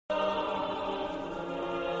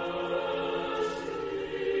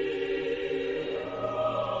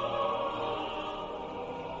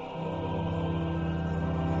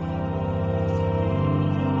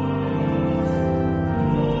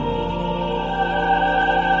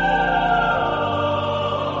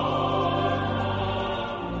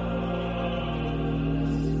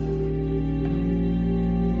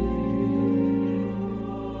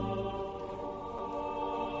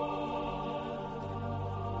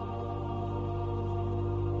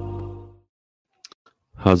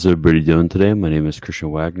How's everybody doing today? My name is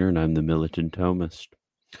Christian Wagner and I'm the Militant Thomist.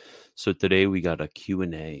 So today we got a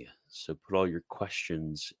Q&A. So put all your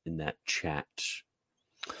questions in that chat.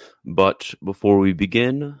 But before we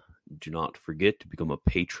begin, do not forget to become a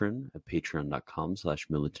patron at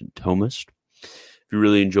patreon.com/militantthomist. If you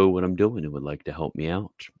really enjoy what I'm doing and would like to help me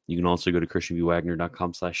out, you can also go to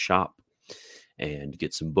christianvwagner.com/shop and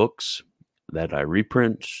get some books that I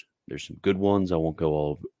reprint. There's some good ones. I won't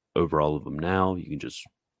go over all of them now. You can just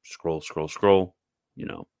scroll, you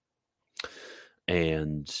know.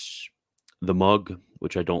 And the mug,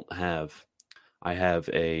 which I don't have, I have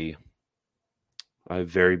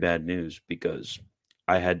very bad news because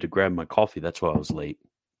I had to grab my coffee. That's why I was late.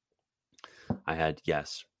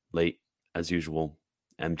 Late as usual.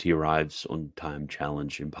 MT arrives on time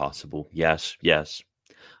challenge impossible. Yes. I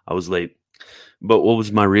was late. But what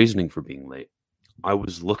was my reasoning for being late? I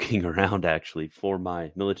was looking around actually for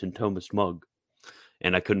my Militant Thomist mug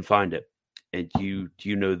and I couldn't find it. And do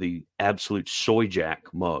you know the absolute soy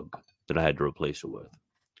jack mug that I had to replace it with?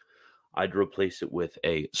 I had to replace it with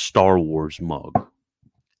a Star Wars mug.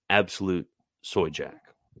 Absolute soy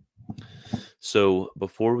jack. So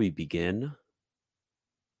before we begin,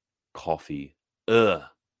 coffee. You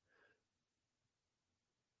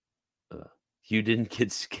didn't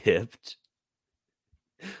get skipped.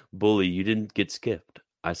 Bully, you didn't get skipped.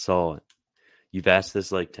 I saw it. You've asked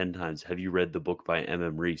this like 10 times. Have you read the book by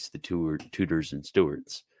M.M. Reese, The Tudors and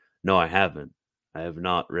Stuarts? No, I haven't. I have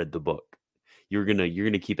not read the book. You're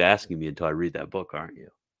gonna keep asking me until I read that book, aren't you?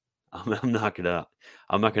 I'm not gonna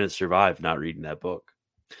survive not reading that book.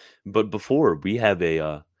 But before we have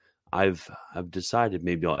I've decided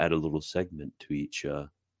maybe I'll add a little segment to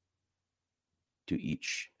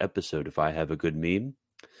each episode. If I have a good meme,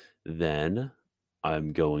 then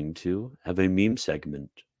I'm going to have a meme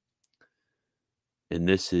segment. And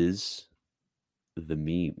this is the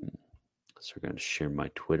meme. So we're going to share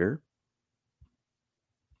my Twitter.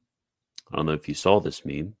 I don't know if you saw this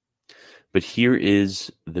meme, but here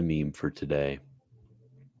is the meme for today.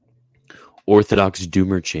 Orthodox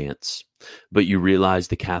doomer chants, but you realize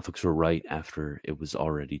the Catholics were right after it was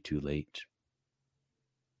already too late.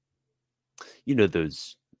 You know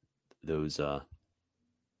those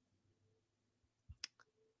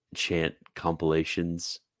chant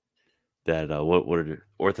compilations that what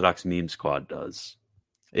Orthodox Meme Squad does.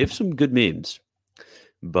 They have some good memes,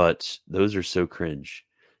 but those are so cringe.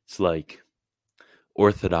 It's like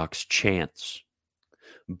Orthodox chants,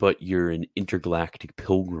 but you're an intergalactic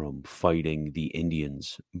pilgrim fighting the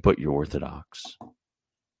Indians, but you're Orthodox.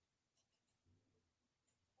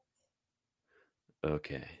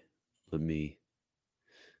 Okay, let me...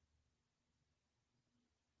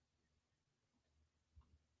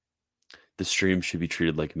 The stream should be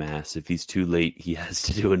treated like mass. If he's too late, he has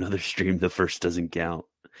to do another stream. The first doesn't count.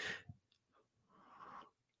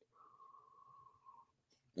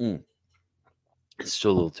 It's still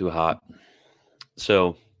a little too hot.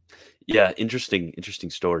 So, yeah, interesting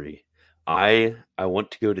story. I want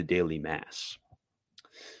to go to daily mass,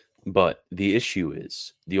 but the issue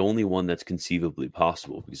is the only one that's conceivably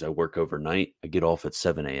possible because I work overnight. I get off at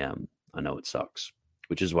 7 a.m. I know it sucks,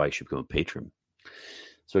 which is why you should become a patron.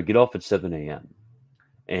 So I get off at 7 a.m.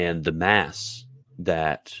 and the mass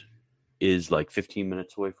that is like 15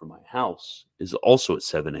 minutes away from my house is also at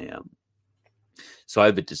 7 a.m. So I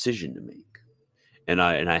have a decision to make. And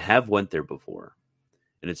I have went there before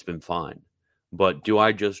and it's been fine. But do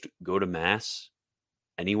I just go to mass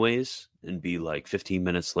anyways and be like 15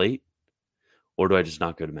 minutes late? Or do I just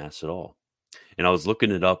not go to mass at all? And I was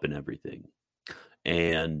looking it up and everything.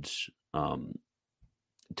 And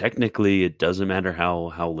technically it doesn't matter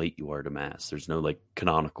how late you are to mass. There's no like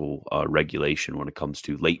canonical regulation when it comes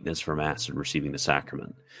to lateness for mass and receiving the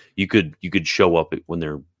sacrament. You could show up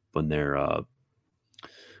when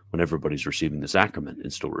everybody's receiving the sacrament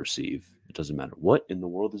and still receive. It doesn't matter. What in the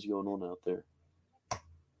world is going on out there?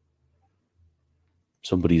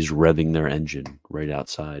 Somebody's revving their engine right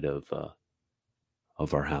outside of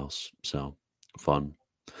our house. So fun.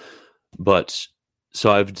 But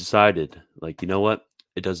so I've decided, like, you know what?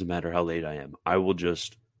 It doesn't matter how late I am. I will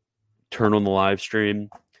just turn on the live stream,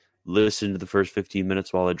 listen to the first 15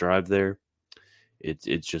 minutes while I drive there. It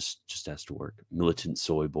just has to work. Militant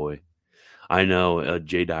soy boy. I know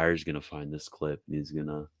Jay Dyer's gonna find this clip and he's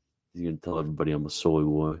gonna tell everybody I'm a soy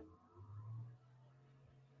boy.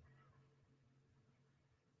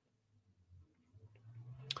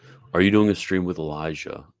 Are you doing a stream with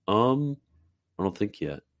Elijah? I don't think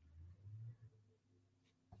yet.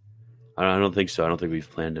 I don't think so. I don't think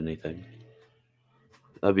we've planned anything.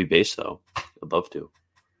 That'd be base though. I'd love to.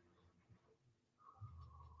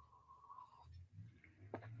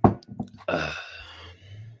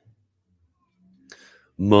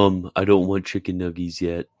 Mum, I don't want chicken nuggies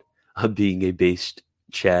yet. I'm being a based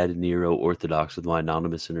Chad Nero Orthodox with my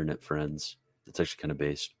anonymous internet friends. That's actually kind of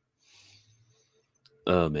based.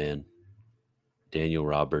 Oh man, Daniel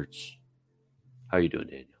Roberts, how are you doing,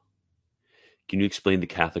 Daniel? Can you explain the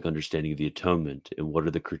Catholic understanding of the atonement and what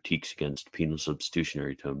are the critiques against penal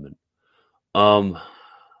substitutionary atonement? Um,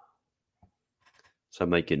 so I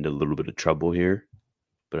might get into a little bit of trouble here,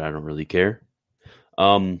 but I don't really care.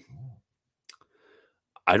 Um,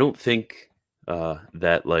 I don't think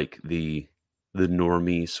that like the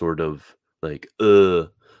normie sort of like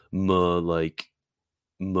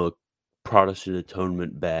my Protestant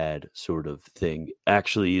atonement bad sort of thing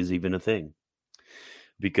actually is even a thing,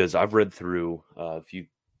 because I've read through if you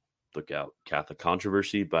look out Catholic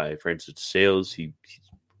Controversy by Francis de Sales, he's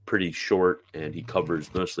pretty short and he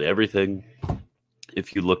covers mostly everything.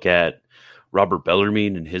 If you look at Robert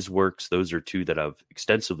Bellarmine and his works, those are two that I've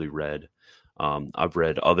extensively read. I've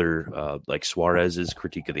read other like Suarez's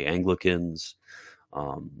Critique of the Anglicans,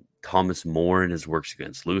 Thomas More and his works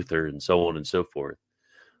against Luther, and so on and so forth.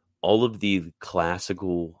 All of the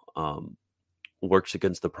classical works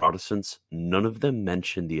against the Protestants, none of them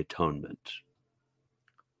mention the atonement.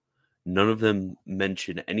 None of them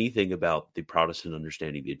mention anything about the Protestant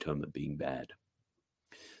understanding of the atonement being bad.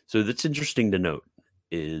 So that's interesting to note,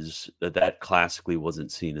 is that classically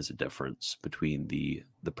wasn't seen as a difference between the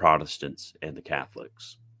Protestants and the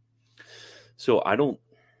Catholics. So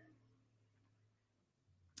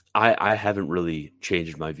I haven't really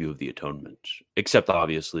changed my view of the atonement, except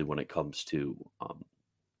obviously when it comes to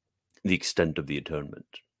the extent of the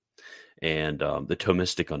atonement and the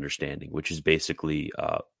Thomistic understanding, which is basically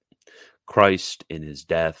Christ in his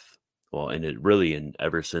death, well, and it really, and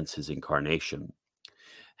ever since his incarnation,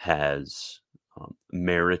 has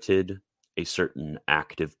merited a certain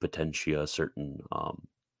active potentia, a certain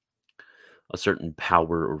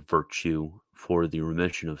power or virtue for the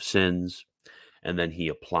remission of sins, and then he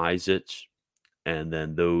applies it, and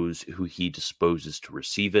then those who he disposes to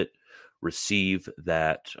receive it receive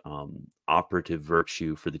that operative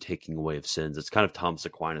virtue for the taking away of sins. It's kind of Thomas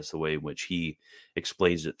Aquinas, the way in which he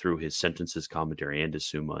explains it through his Sentences, Commentary, and his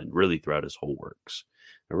Summa, and really throughout his whole works.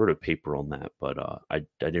 I wrote a paper on that, but I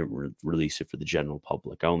didn't release it for the general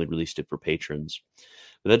public. I only released it for patrons.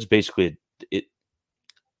 But that's basically it.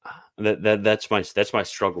 That's my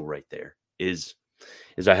struggle right there. Is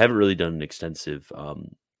I haven't really done an extensive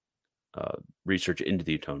research into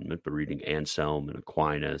the atonement, but reading Anselm and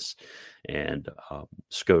Aquinas and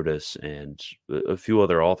Scotus and a few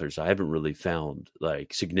other authors, I haven't really found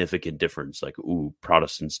like significant difference. Like, ooh,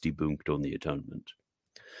 Protestants debunked on the atonement.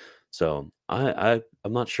 So I'm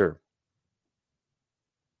not sure.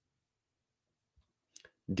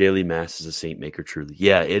 Daily Mass is a saint maker, truly.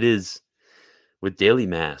 Yeah, it is. With daily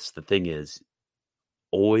Mass, the thing is,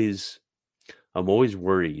 I'm always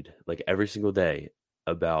worried, like every single day,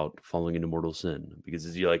 about falling into mortal sin,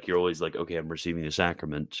 because you're always like, okay, I'm receiving the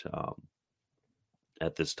sacrament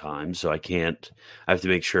at this time, so I have to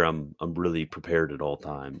make sure I'm really prepared at all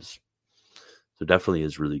times. So definitely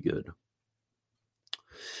is really good.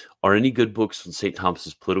 Are any good books on St.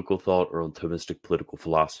 Thomas's political thought or on Thomistic political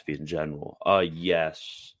philosophy in general?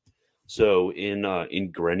 Yes. So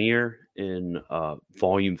in Grenier, in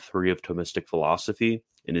volume 3 of Thomistic Philosophy,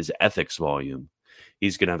 in his ethics volume,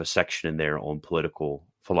 he's going to have a section in there on political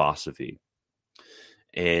philosophy.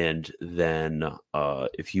 And then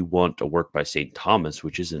if you want a work by St. Thomas,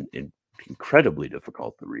 which isn't incredibly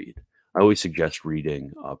difficult to read, I always suggest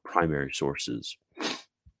reading primary sources.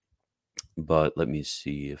 But let me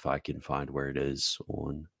see if I can find where it is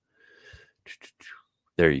on.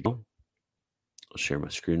 There you go. I'll share my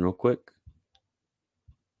screen real quick.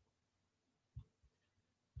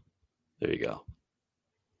 There you go.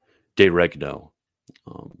 De Regno.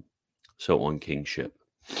 So on kingship.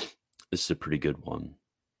 This is a pretty good one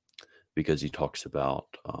because he talks about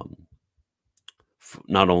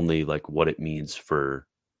not only like what it means for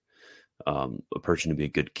a person to be a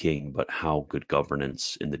good king, but how good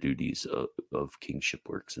governance and the duties of kingship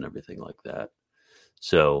works and everything like that.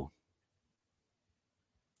 So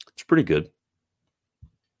it's pretty good.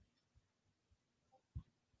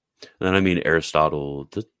 And then, I mean, Aristotle,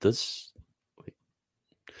 does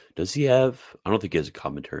he have, I don't think he has a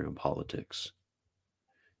commentary on politics.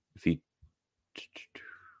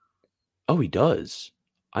 Oh, he does.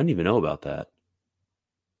 I didn't even know about that.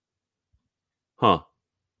 Huh.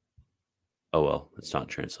 Oh, well, it's not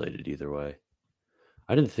translated either way.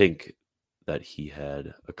 I didn't think that he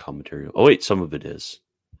had a commentary. Oh, wait, some of it is.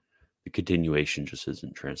 The continuation just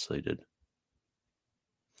isn't translated.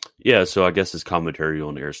 Yeah, so I guess his commentary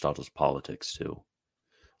on Aristotle's Politics too.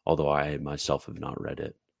 Although I myself have not read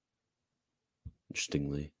it.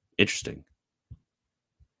 Interesting.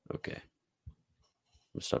 Okay,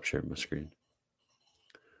 I'll stop sharing my screen.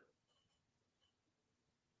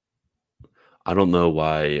 I don't know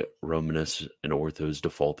why Romanists and Orthos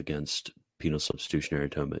default against penal substitutionary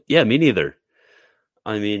atonement. Yeah, me neither.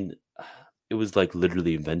 I mean, it was like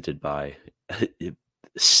literally invented by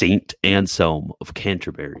Saint Anselm of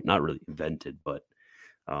Canterbury. Not really invented, but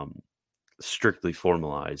um, strictly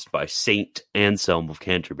formalized by Saint Anselm of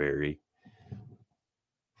Canterbury.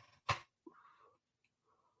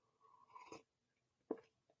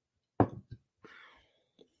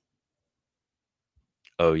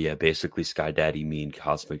 Oh yeah, basically Sky Daddy mean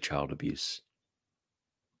cosmic child abuse.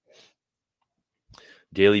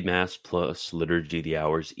 Daily Mass plus Liturgy of the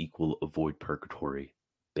Hours equal avoid purgatory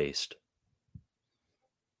based.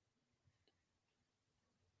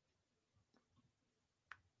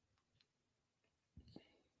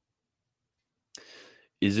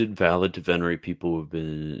 Is it valid to venerate people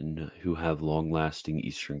who have long-lasting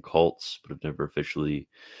Eastern cults but have never officially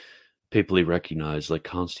papally recognized, like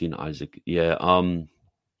Constantine Isaac? Yeah,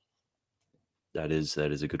 that is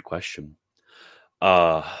a good question.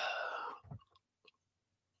 Uh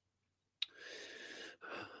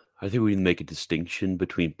I think we can make a distinction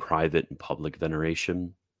between private and public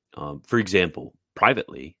veneration. For example,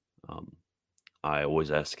 privately, um, I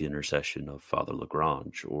always ask the intercession of Father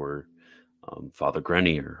Lagrange or Father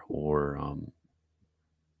Grenier or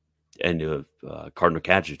and of Cardinal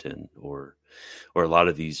Cajetan or a lot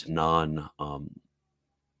of these non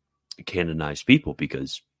canonized people,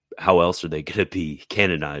 because how else are they going to be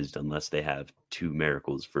canonized unless they have two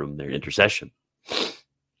miracles from their intercession?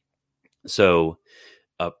 So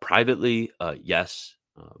privately, yes,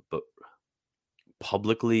 but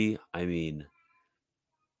publicly, I mean,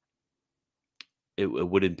 it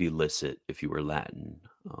wouldn't be licit if you were a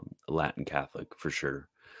Latin Catholic for sure.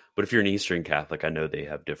 But if you're an Eastern Catholic, I know they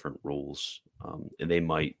have different rules, and they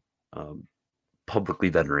might um, publicly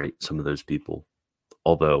venerate some of those people.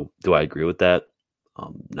 Although, do I agree with that?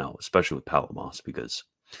 No, especially with Palamas, because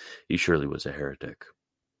he surely was a heretic.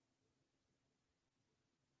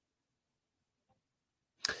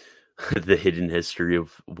 The hidden history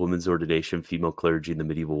of women's ordination, female clergy in the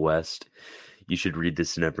medieval West. You should read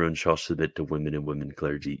this, and everyone shall submit to women and women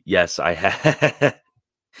clergy. Yes, I have.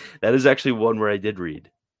 That is actually one where I did read,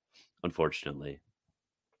 unfortunately.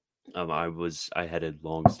 I had a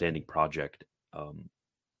long standing project um,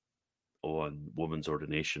 on women's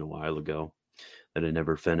ordination a while ago that I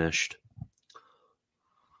never finished.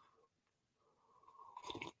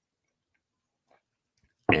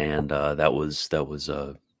 And that was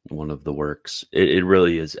one of the works. It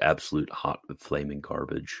really is absolute hot flaming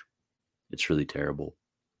garbage. It's really terrible.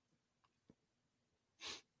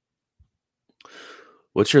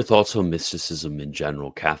 What's your thoughts on mysticism in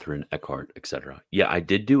general, Catherine Eckhart, etc.? Yeah, I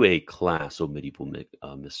did do a class on medieval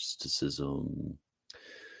mysticism.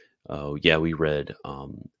 Oh, yeah, we read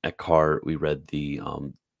Eckhart. We read the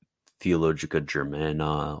Theologica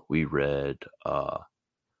Germana. We read,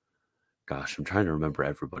 gosh, I'm trying to remember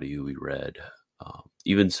everybody who we read.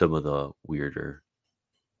 Even some of the weirder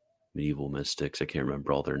medieval mystics. I can't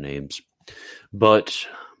remember all their names. But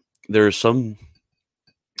there's some,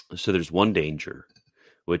 so there's one danger,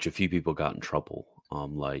 which a few people got in trouble. Uh,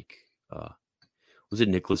 was it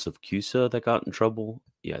Nicholas of Cusa that got in trouble?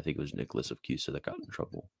 Yeah, I think it was Nicholas of Cusa that got in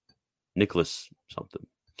trouble. Nicholas something.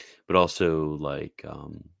 But also, like,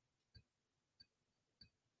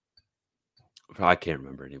 I can't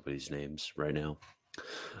remember anybody's names right now.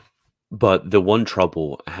 But the one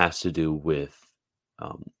trouble has to do with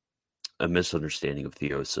um, a misunderstanding of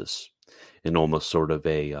theosis and almost sort of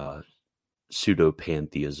a pseudo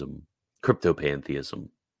pantheism, crypto pantheism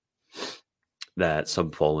that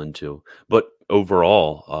some fall into. But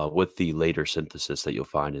overall, with the later synthesis that you'll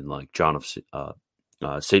find in like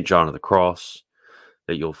Saint John of the Cross,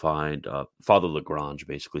 that you'll find Father Lagrange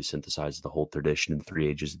basically synthesizes the whole tradition in 3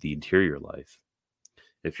 ages of the interior life.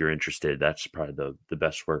 If you're interested, that's probably the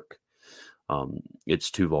best work.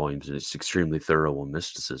 It's 2 volumes and it's extremely thorough on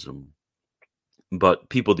mysticism. But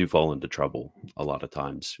people do fall into trouble a lot of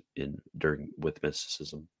times with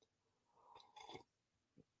mysticism.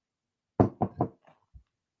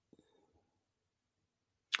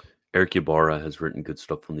 Eric Ybarra has written good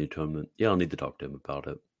stuff on the atonement. Yeah, I'll need to talk to him about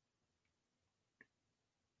it.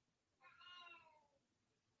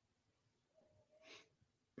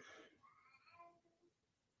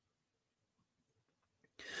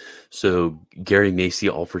 So Gary Macy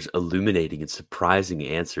offers illuminating and surprising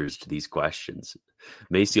answers to these questions.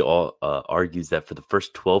 Macy argues that for the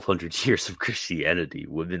first 1,200 years of Christianity,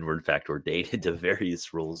 women were in fact ordained into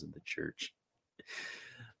various roles in the church.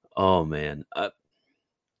 Oh man, I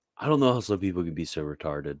don't know how some people can be so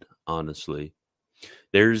retarded. Honestly,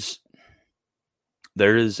 there is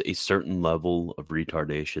a certain level of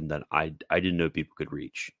retardation that I didn't know people could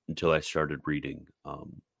reach until I started reading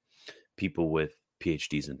people with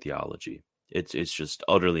PhDs in theology. It's just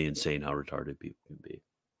utterly insane how retarded people can be.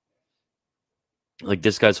 Like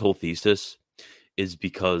this guy's whole thesis is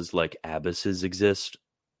because like abysses exist.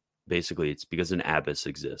 Basically, it's because an abyss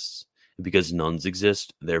exists. Because nuns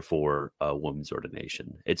exist, therefore, women's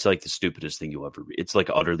ordination. It's like the stupidest thing you'll ever read. It's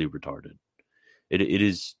like utterly retarded. It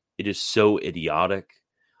is so idiotic.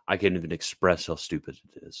 I can't even express how stupid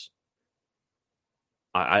it is.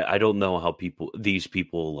 I don't know how these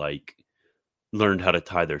people like learned how to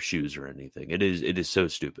tie their shoes or anything. It is so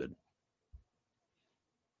stupid.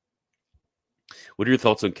 What are your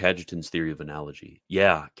thoughts on Cajetan's theory of analogy?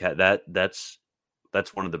 Yeah,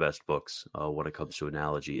 that's one of the best books when it comes to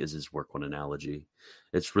analogy. Is his work on analogy?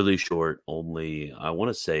 It's really short, only I want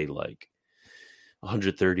to say like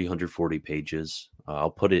 130, 140 pages.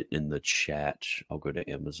 I'll put it in the chat. I'll go to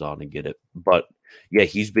Amazon and get it. But yeah,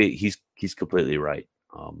 he's completely right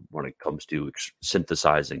when it comes to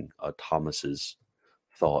synthesizing Thomas's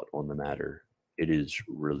thought on the matter. It is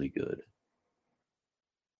really good.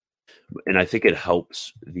 And I think it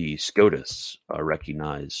helps the Scotists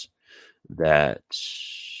recognize that.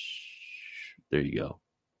 There you go.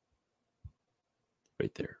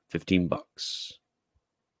 Right there. $15.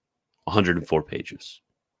 104 pages.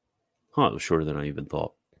 Huh, it was shorter than I even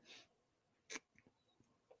thought.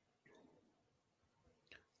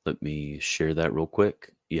 Let me share that real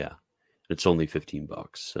quick. Yeah. It's only $15,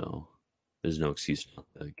 so there's no excuse not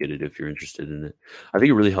to get it if you're interested in it. I think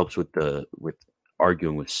it really helps with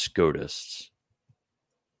arguing with Scotists.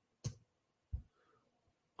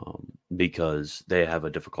 Because they have a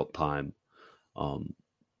difficult time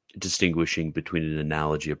distinguishing between an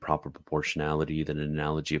analogy of proper proportionality than an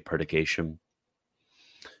analogy of predication.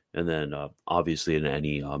 And then obviously in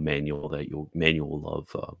any manual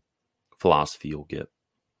of philosophy you'll get.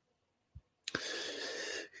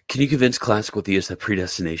 Can you convince classical theists that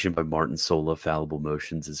predestination by Martin Sola fallible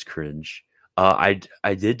motions is cringe? I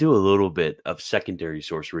did do a little bit of secondary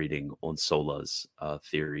source reading on Sola's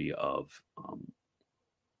theory of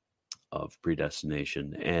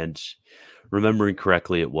predestination, and remembering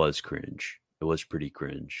correctly, it was cringe. It was pretty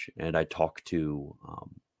cringe. And I talked to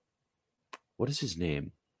what is his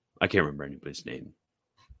name? I can't remember anybody's name.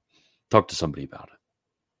 Talked to somebody about it.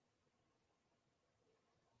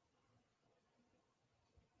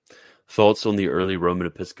 Thoughts on the early Roman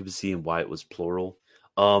episcopacy and why it was plural?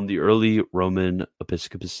 The early Roman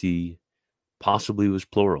episcopacy possibly was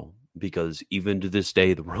plural because even to this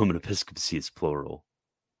day, the Roman episcopacy is plural.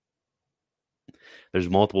 There's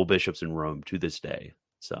multiple bishops in Rome to this day.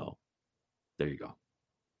 So there you go.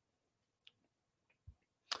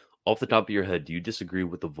 Off the top of your head, do you disagree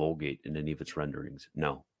with the Vulgate in any of its renderings?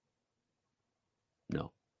 No.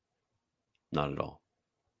 No. Not at all.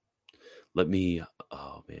 Let me,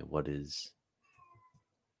 oh man,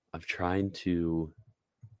 I'm trying to,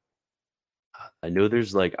 I know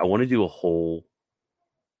there's like, I want to do a whole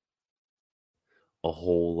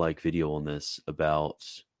like video on this about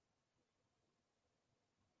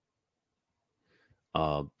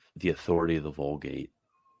the authority of the Vulgate,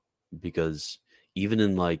 because even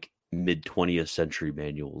in like mid 20th century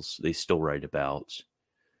manuals, they still write about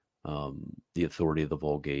the authority of the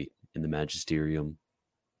Vulgate in the Magisterium.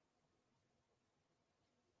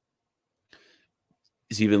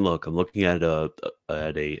 Is even look, I'm looking at a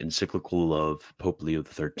encyclical of Pope Leo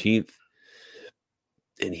XIII,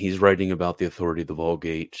 and he's writing about the authority of the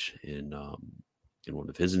Vulgate in one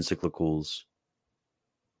of his encyclicals.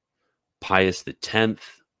 Pius X,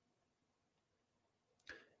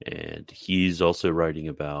 and he's also writing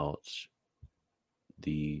about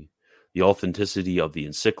the authenticity of the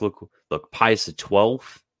encyclical. Look, Pius XII.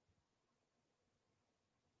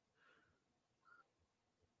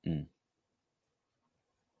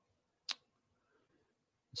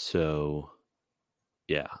 So,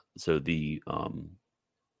 yeah. So the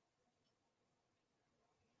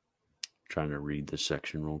trying to read this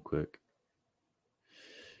section real quick.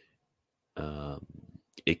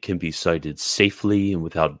 It can be cited safely and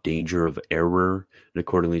without danger of error, and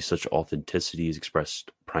accordingly, such authenticity is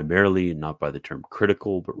expressed primarily not by the term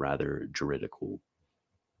critical, but rather juridical.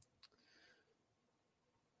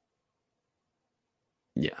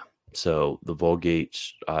 Yeah. So the Vulgate,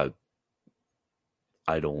 I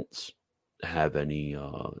I don't have any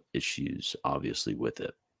issues, obviously, with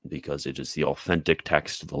it because it is the authentic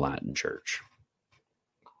text of the Latin Church.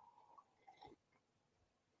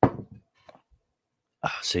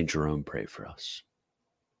 Saint Jerome, pray for us.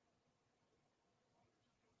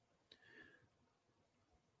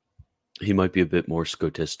 He might be a bit more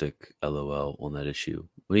scotistic, LOL, on that issue.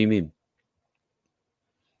 What do you mean?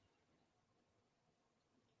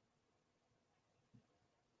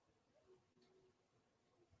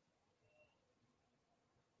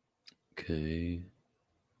 Okay.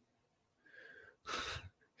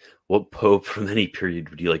 What pope from any period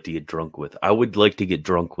would you like to get drunk with? I would like to get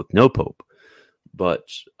drunk with no pope, but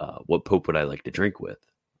what pope would I like to drink with?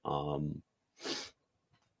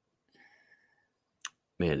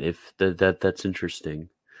 Man, if that's interesting.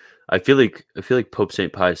 I feel like Pope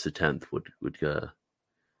St. Pius X would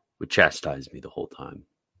chastise me the whole time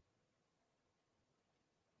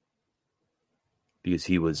because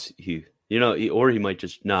he or he might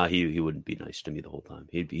just he wouldn't be nice to me the whole time.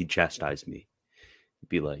 He'd chastise me. He'd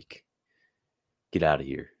be like, "Get out of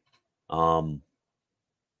here."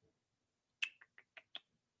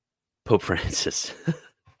 Pope Francis.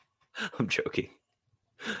 I'm joking.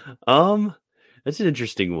 That's an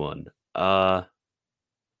interesting one.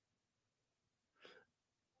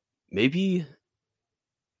 Maybe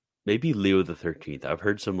Leo the 13th. I've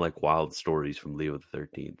heard some like wild stories from Leo the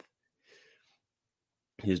 13th.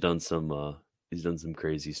 He's done some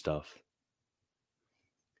crazy stuff.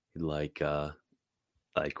 Like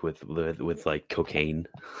with like cocaine.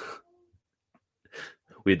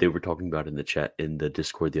 They were talking about in the chat in the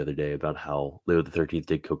Discord the other day about how Leo the 13th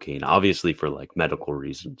did cocaine, obviously for like medical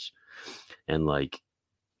reasons. And like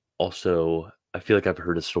also I feel like I've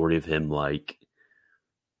heard a story of him like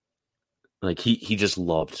he just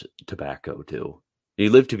loved tobacco too. He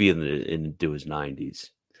lived to be into his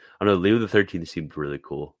 90s. I don't know, Leo the 13th seemed really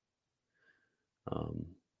cool.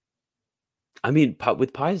 I mean,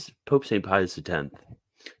 with Pope St. Pius X,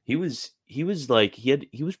 he was like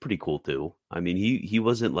he was pretty cool too. I mean, he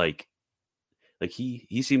wasn't like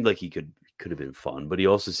he seemed like he could have been fun, but it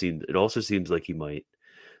also seems like he might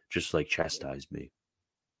just like chastise me.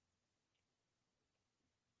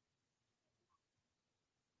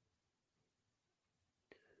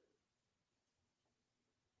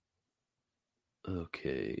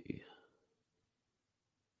 Okay.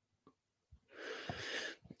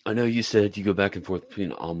 I know you said you go back and forth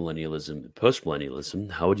between amillennialism and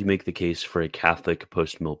postmillennialism. How would you make the case for a Catholic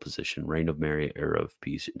post-mill position, reign of Mary, era of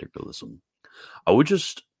peace, integralism?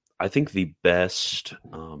 I think the best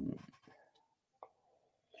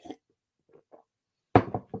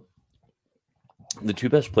the two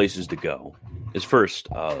best places to go is first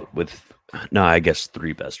I guess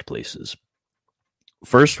three best places.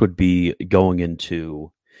 First would be going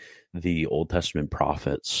into the Old Testament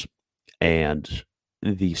prophets and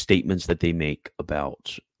the statements that they make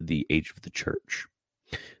about the age of the church.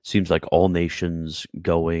 Seems like all nations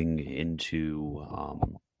going to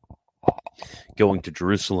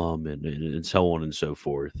Jerusalem and so on and so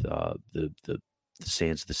forth, the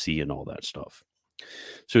sands of the sea and all that stuff.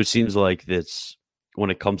 So it seems like this, when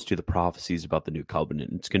it comes to the prophecies about the new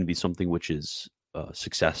covenant, it's going to be something which is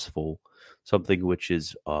successful, something which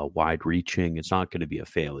is wide-reaching. It's not going to be a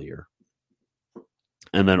failure.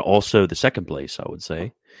 And then also the second place, I would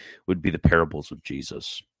say, would be the parables of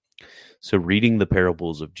Jesus. So reading the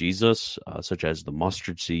parables of Jesus, such as the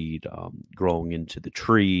mustard seed growing into the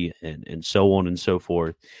tree and so on and so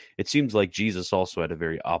forth, it seems like Jesus also had a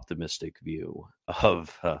very optimistic view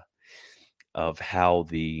of how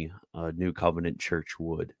the new covenant church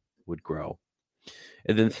would grow.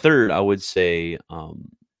 And then third, I would say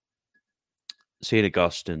St.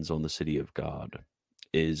 Augustine's on the City of God.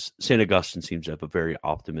 St. Augustine seems to have a very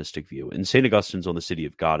optimistic view, and St. Augustine's on the City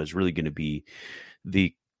of God is really going to be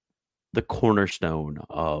the cornerstone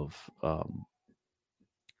of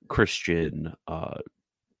Christian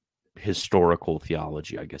historical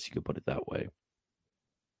theology, I guess you could put it that way.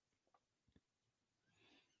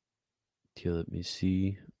 Okay, let me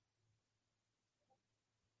see.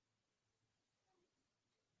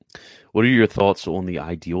 What are your thoughts on the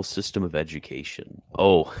ideal system of education?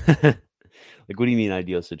 Oh, like what do you mean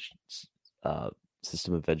ideal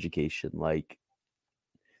system of education? Like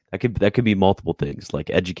that could be multiple things, like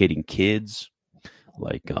educating kids,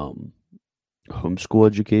 like homeschool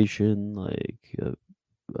education, like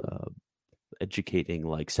educating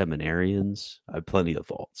like seminarians. I have plenty of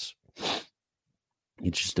thoughts.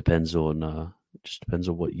 It just depends on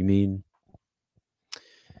what you mean.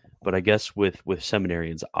 But I guess with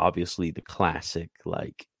seminarians, obviously the classic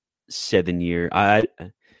like 7-year.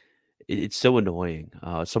 It's so annoying.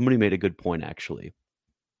 Somebody made a good point actually.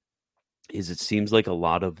 is it seems like a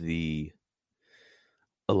lot of the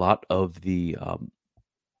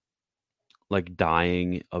like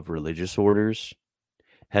dying of religious orders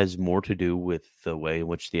has more to do with the way in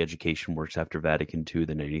which the education works after Vatican II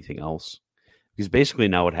than anything else. Because basically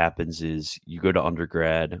now what happens is you go to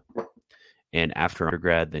undergrad, and after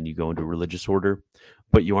undergrad, then you go into religious order,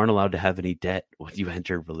 but you aren't allowed to have any debt when you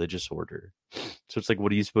enter religious order. So it's like,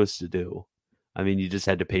 what are you supposed to do? I mean, you just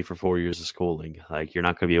had to pay for 4 years of schooling. Like, you're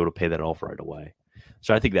not going to be able to pay that off right away.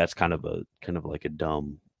 So I think that's kind of like a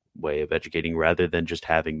dumb way of educating, rather than just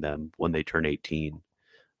having them when they turn 18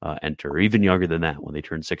 enter, or even younger than that when they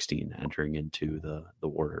turn 16, entering into the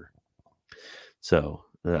order. So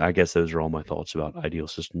I guess those are all my thoughts about ideal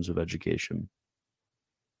systems of education.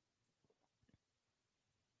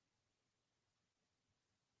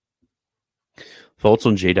 Thoughts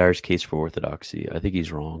on J. Dyer's case for orthodoxy? I think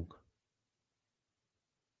he's wrong.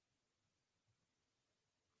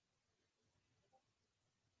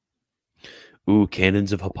 Ooh,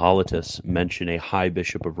 canons of Hippolytus mention a high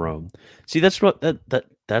bishop of Rome. See, that's what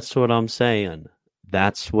that's what I'm saying.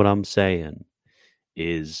 That's what I'm saying.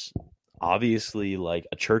 Is obviously, like,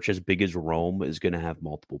 a church as big as Rome is going to have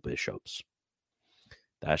multiple bishops.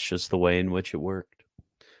 That's just the way in which it worked.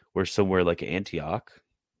 Where somewhere like Antioch,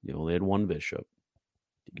 you only had one bishop,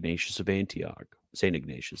 Ignatius of Antioch, Saint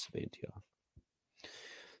Ignatius of Antioch.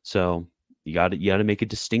 So you got to make a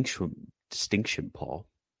distinction, Paul.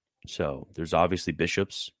 So there's obviously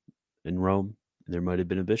bishops in Rome. There might have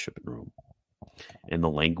been a bishop in Rome, and the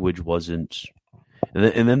language wasn't.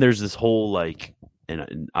 And then there's this whole, like,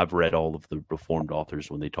 and I've read all of the Reformed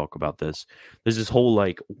authors when they talk about this. There's this whole,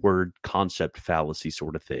 like, word concept fallacy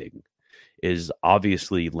sort of thing. Is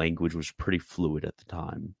obviously language was pretty fluid at the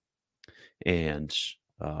time, and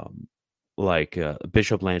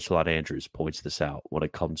Bishop Lancelot Andrews points this out when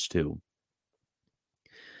it comes to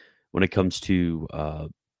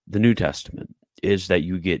the New Testament, is that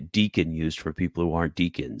you get deacon used for people who aren't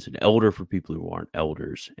deacons, and elder for people who aren't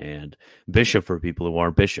elders, and bishop for people who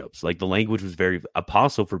aren't bishops. Like, the language was very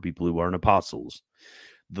apostle for people who aren't apostles.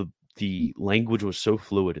 The language was so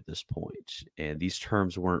fluid at this point, and these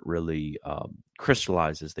terms weren't really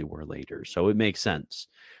crystallized as they were later. So it makes sense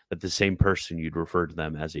that the same person, you'd refer to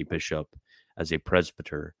them as a bishop, as a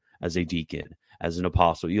presbyter, as a deacon, as an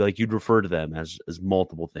apostle. You'd refer to them as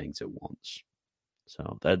multiple things at once.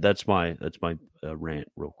 So that's my rant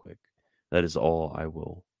real quick. That is all I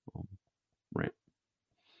will rant.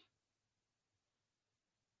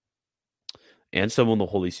 And some on the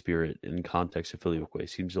Holy Spirit in context of Filioque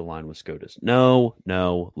seems to align with Scotus. No,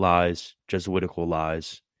 lies, Jesuitical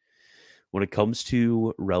lies. When it comes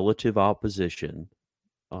to relative opposition,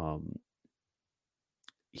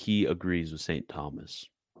 he agrees with St. Thomas.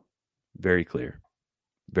 Very clear.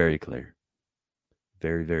 Very clear.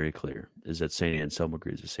 Very, very clear is that St. Anselm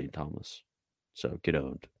agrees with St. Thomas. So get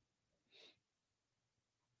owned.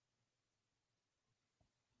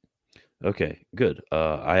 Okay, good.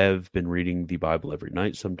 I have been reading the Bible every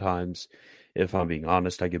night. Sometimes, if I'm being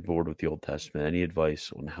honest, I get bored with the Old Testament. Any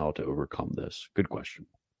advice on how to overcome this? Good question.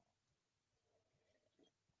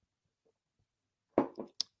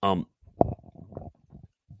 I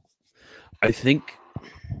think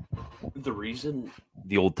the reason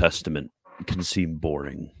the Old Testament can seem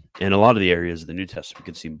boring, and a lot of the areas of the New Testament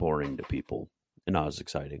can seem boring to people and not as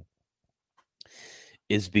exciting,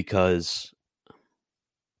 is because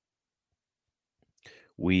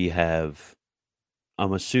we have,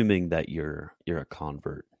 I'm assuming that you're a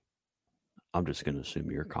convert. I'm just going to assume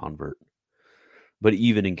you're a convert. But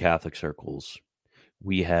even in Catholic circles,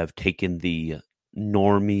 we have taken the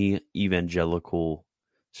normie evangelical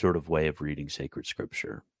sort of way of reading sacred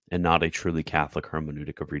scripture, and not a truly Catholic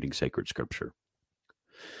hermeneutic of reading sacred scripture.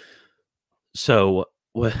 So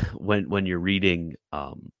when you're reading,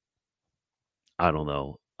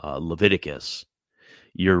 Leviticus,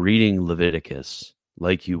 you're reading Leviticus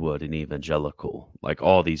like you would an evangelical, like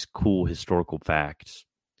all these cool historical facts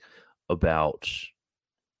about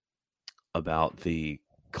the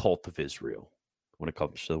cult of Israel when it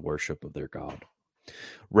comes to the worship of their God,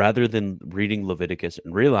 rather than reading Leviticus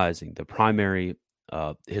and realizing the primary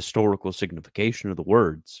historical signification of the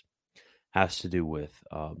words has to do with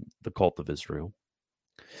the cult of Israel.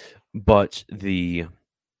 But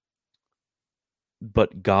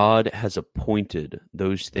God has appointed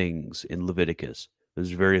those things in Leviticus,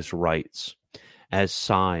 those various rites, as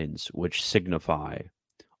signs which signify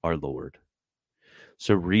our Lord.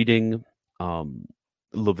 So reading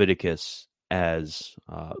Leviticus as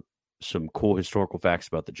some cool historical facts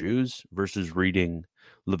about the Jews versus reading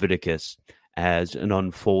Leviticus as an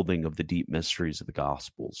unfolding of the deep mysteries of the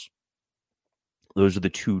Gospels. Those are the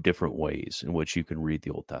two different ways in which you can read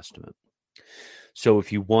the Old Testament. So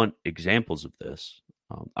if you want examples of this,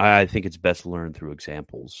 I think it's best learned through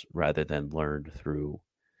examples rather than learned through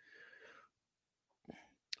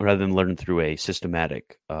a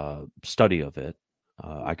systematic study of it.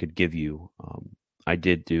 I could give you. I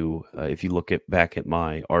did do. If you look back at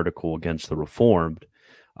my article against the Reformed,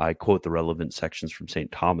 I quote the relevant sections from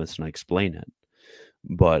St. Thomas and I explain it.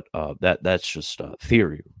 But that's just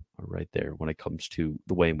theory right there when it comes to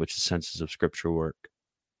the way in which the senses of Scripture work.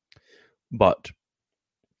 But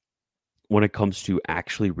when it comes to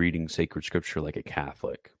actually reading sacred Scripture like a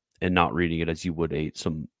Catholic and not reading it as you would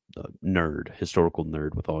some historical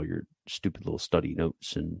nerd with all your stupid little study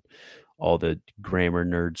notes and all the grammar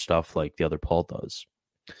nerd stuff like the other Paul does,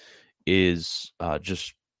 is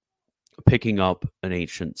just picking up an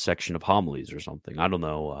ancient section of homilies or something. I don't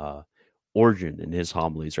know. Origen and his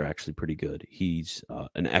homilies are actually pretty good. He's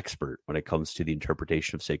an expert when it comes to the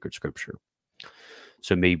interpretation of sacred Scripture.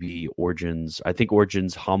 So maybe Origen's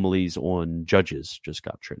homilies on Judges just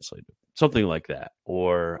got translated, something like that.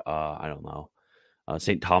 Or I don't know.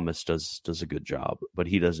 St. Thomas does a good job, but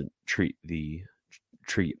he doesn't treat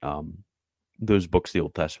those books of the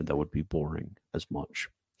Old Testament that would be boring as much.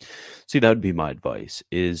 See, that would be my advice,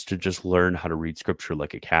 is to just learn how to read Scripture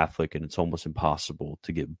like a Catholic, and it's almost impossible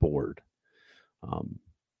to get bored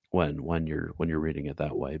when you're reading it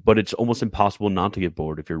that way. But it's almost impossible not to get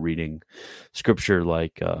bored if you're reading Scripture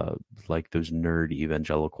like those nerd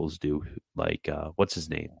evangelicals do. Like what's his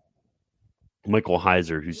name? Michael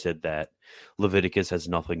Heiser, who said that Leviticus has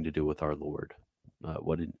nothing to do with our Lord.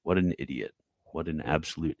 What an idiot! What an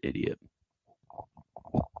absolute idiot!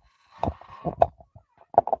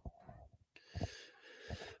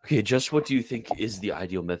 Okay, just what do you think is the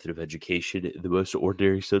ideal method of education in the most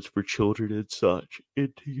ordinary sense for children and such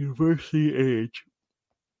into university age?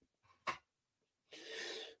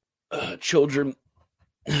 Children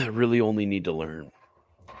really only need to learn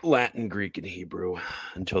Latin, Greek, and Hebrew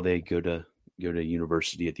until they go to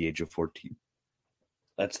university at the age of 14.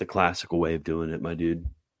 That's the classical way of doing it, my dude.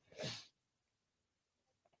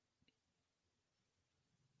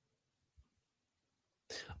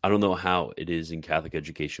 I don't know how it is in Catholic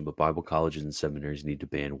education, but Bible colleges and seminaries need to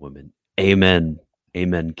ban women. Amen.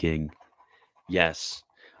 Amen, King. Yes.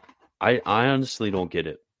 I honestly don't get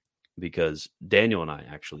it, because Daniel and I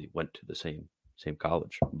actually went to the same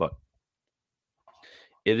college, but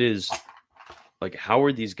it is like, how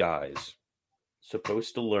are these guys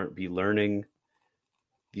supposed to be learning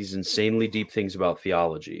these insanely deep things about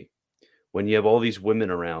theology when you have all these women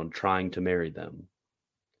around trying to marry them?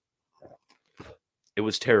 It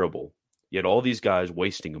was terrible. You had all these guys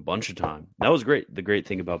wasting a bunch of time. That was great. The great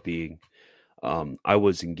thing about being, I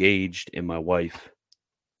was engaged and my wife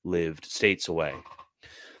lived states away.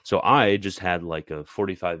 So I just had like a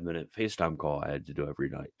 45-minute FaceTime call I had to do every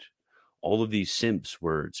night. All of these simps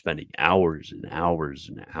were spending hours and hours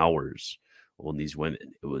and hours on these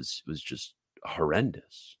women. It was just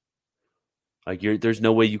horrendous. Like, there's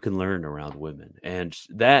no way you can learn around women. And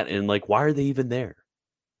like, why are they even there?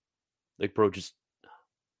 Like, bro, just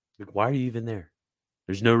like, why are you even there?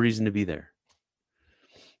 There's no reason to be there.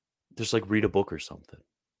 Just like read a book or something.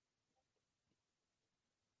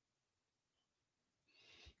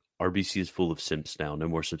 RBC is full of simps now. No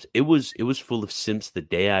more simps. It was full of simps the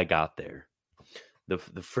day I got there. The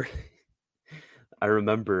first, I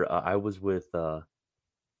remember I was with crap.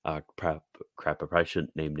 I probably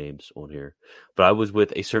shouldn't name names on here, but I was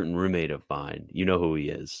with a certain roommate of mine. You know who he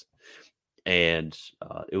is, and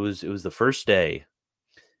it was the first day,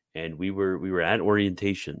 and we were at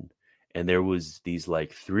orientation, and there was these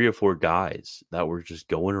like 3 or 4 guys that were just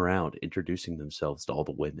going around introducing themselves to all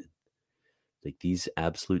the women. Like, these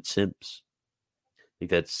absolute simps.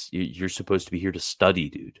 Like, you're supposed to be here to study,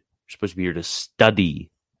 dude. You're supposed to be here to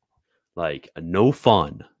study. Like, no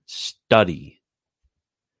fun. Study.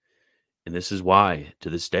 And this is why,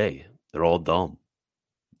 to this day, they're all dumb.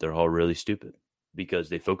 They're all really stupid. Because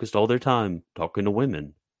they focused all their time talking to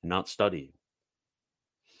women and not studying.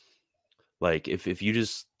 Like, if you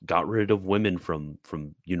just got rid of women from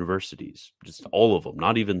universities, just all of them,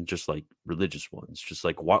 not even just like religious ones, just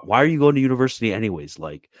like, why are you going to university anyways?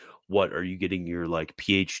 Like, what are you getting your like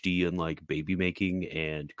PhD in like baby making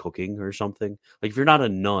and cooking or something? Like, if you're not a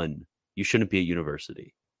nun, you shouldn't be at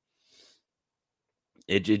university.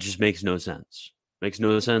 It just makes no sense. Makes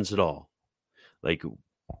no sense at all. Like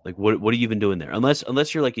what are you even doing there?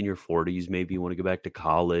 Unless you're like in your 40s, maybe you want to go back to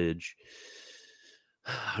college.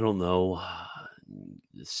 I don't know,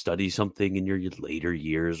 study something in your later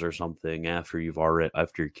years or something after your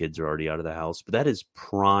kids are already out of the house. But that is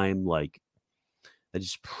prime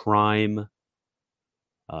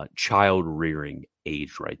child rearing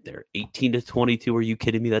age right there. 18 to 22. Are you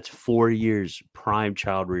kidding me? That's 4 years prime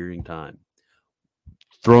child rearing time.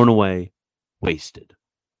 Thrown away, wasted.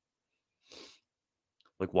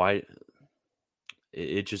 Like, why?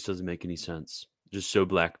 It just doesn't make any sense. Just so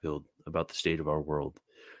black-pilled about the state of our world.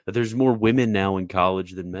 That there's more women now in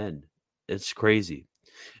college than men. It's crazy.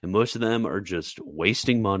 And most of them are just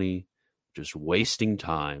wasting money, just wasting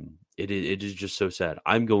time. It is just so sad.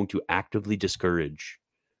 I'm going to actively discourage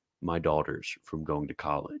my daughters from going to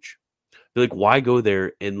college. Be like, why go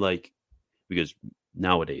there? And like, because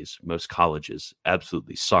nowadays most colleges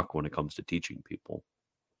absolutely suck when it comes to teaching people.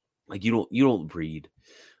 Like, you don't read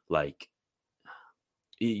like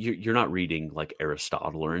you're not reading like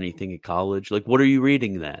Aristotle or anything at college. Like, what are you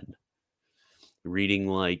reading then? Reading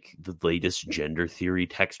like the latest gender theory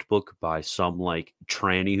textbook by some like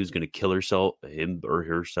tranny who's going to kill herself, him or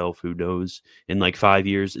herself, who knows, in like 5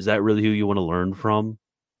 years? Is that really who you want to learn from?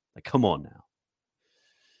 Like, come on now.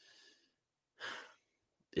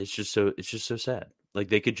 It's just so sad. Like,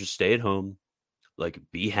 they could just stay at home, like,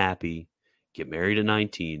 be happy, get married at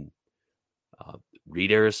 19,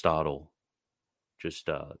 read Aristotle,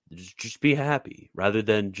 just be happy, rather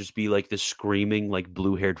than just be like this screaming like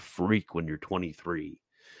blue-haired freak when you're 23,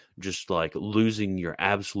 just like losing your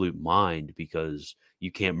absolute mind because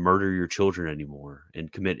you can't murder your children anymore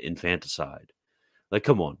and commit infanticide. Like,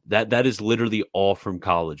 come on. That is literally all from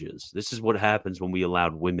colleges. This is what happens when we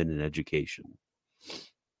allowed women in education.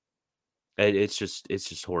 It's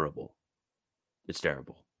just horrible. It's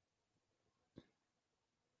terrible.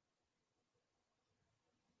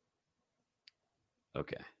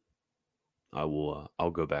 Okay. I'll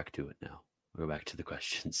go back to it now. I'll go back to the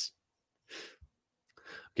questions.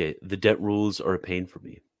 Okay, the debt rules are a pain for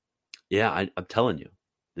me. Yeah, I'm telling you.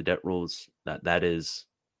 The debt rules, that is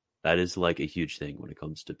like a huge thing when it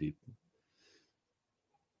comes to people.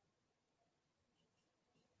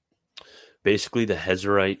 Basically, the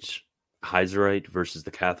Hezarite versus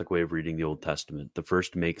the Catholic way of reading the Old Testament. The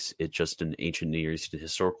first makes it just an ancient Near Eastern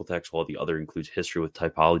historical text, while the other includes history with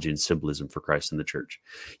typology and symbolism for Christ and the church.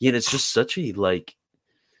 Yeah, and it's just such a, like,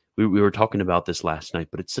 we were talking about this last night,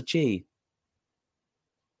 but it's such a,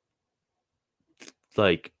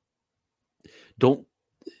 like, don't,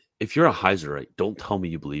 if you're a Hezarite, don't tell me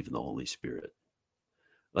you believe in the Holy Spirit.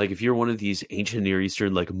 Like, if you're one of these ancient Near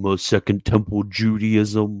Eastern, like, Second Temple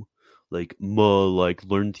Judaism, like,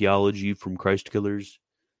 learn theology from Christ killers,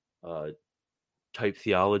 type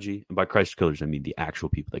theology, and by Christ killers I mean the actual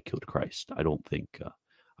people that killed Christ. I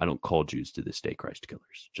don't call Jews to this day Christ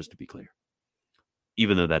killers, just to be clear,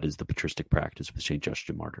 even though that is the patristic practice with Saint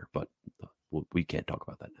Justin Martyr. But we can't talk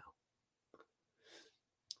about that now.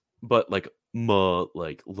 But like,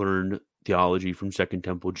 learn theology from Second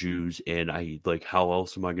Temple Jews, and I like, how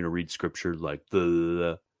else am I going to read scripture? Like,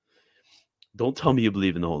 don't tell me you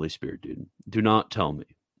believe in the Holy Spirit, dude. Do not tell me,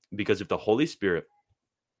 because if the Holy Spirit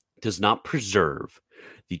does not preserve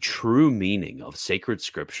the true meaning of sacred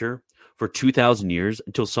scripture for 2,000 years,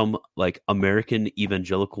 until some like American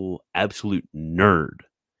evangelical absolute nerd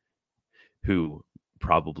who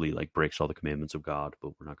probably like breaks all the commandments of God,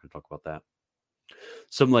 but we're not going to talk about that.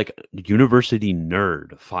 Some like university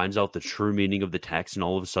nerd finds out the true meaning of the text and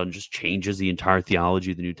all of a sudden just changes the entire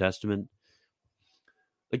theology of the New Testament.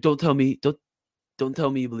 Like, don't tell me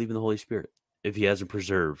you believe in the Holy Spirit if he hasn't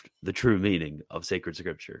preserved the true meaning of sacred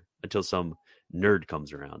scripture, until some nerd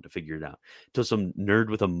comes around to figure it out. Until some nerd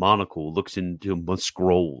with a monocle looks into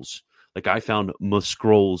scrolls. Like, I found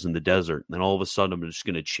scrolls in the desert, and then all of a sudden I'm just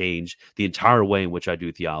going to change the entire way in which I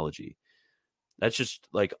do theology. That's just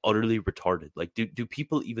like utterly retarded. Like, do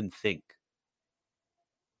people even think?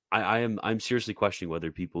 I'm seriously questioning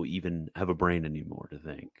whether people even have a brain anymore to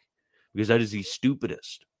think, because that is the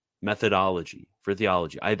stupidest methodology for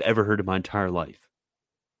theology I've ever heard in my entire life.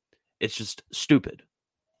 It's just stupid.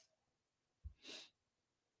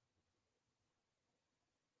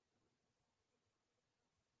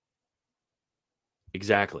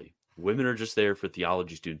 Exactly. Women are just there for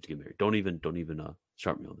theology students to get married. Don't even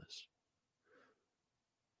start me on this.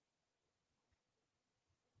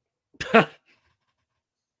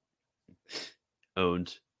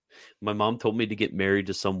 Owned. My mom told me to get married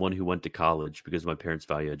to someone who went to college because my parents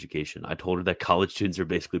value education. I told her that college students are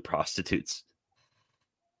basically prostitutes.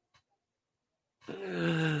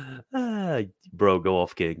 Bro, go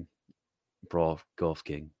off, King. Bro, go off,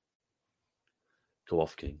 King. Go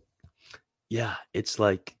off, King. Yeah, it's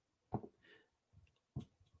like,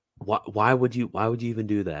 why would you even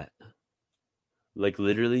do that? Like,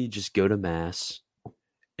 literally just go to mass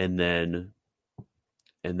and then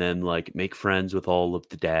like make friends with all of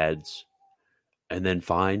the dads, and then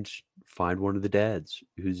find find one of the dads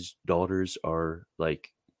whose daughters are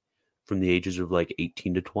like from the ages of like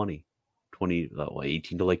 18 to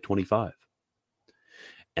 18 to like 25,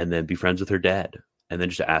 and then be friends with her dad, and then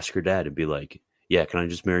just ask her dad and be like, yeah, can I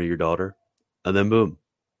just marry your daughter? And then boom.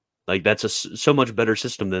 Like that's so much better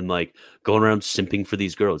system than like going around simping for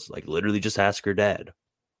these girls. Like literally just ask her dad.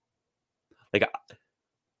 Like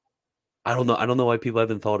I don't know. I don't know why people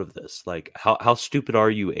haven't thought of this. Like how stupid are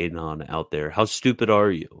you, Anon, out there? How stupid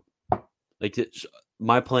are you? Like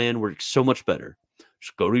my plan works so much better.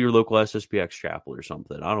 Just go to your local SSPX chapel or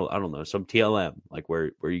something. I don't know, some TLM, like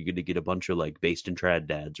where you're going to get a bunch of like based in trad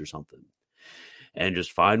dads or something, and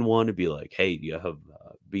just find one and be like, hey, you have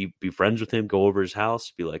be friends with him. Go over his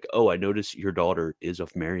house. Be like, oh, I noticed your daughter is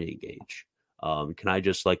of marrying age. Can I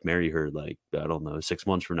just like marry her like I don't know 6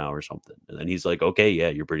 months from now or something? And then he's like, okay, yeah,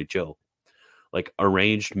 you're pretty chill. Like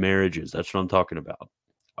arranged marriages. That's what I'm talking about.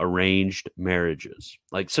 Arranged marriages.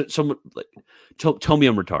 Like someone like tell me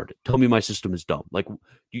I'm retarded. Tell me my system is dumb. Like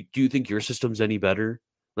do you think your system's any better?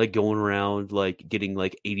 Like going around like getting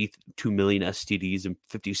like 82 million STDs and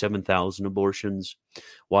 57,000 abortions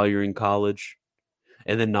while you're in college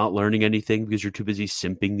and then not learning anything because you're too busy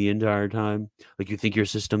simping the entire time. Like you think your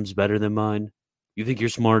system's better than mine? You think you're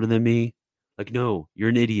smarter than me? Like no, you're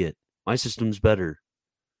an idiot. My system's better.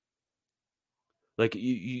 Like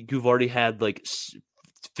you've already had like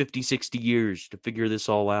 50, 60 years to figure this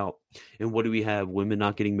all out. And what do we have? Women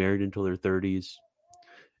not getting married until their 30s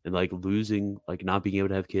and like losing, like not being able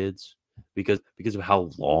to have kids because of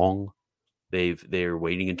how long they're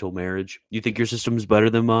waiting until marriage. You think your system is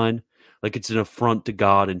better than mine? Like it's an affront to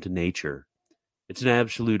God and to nature. It's an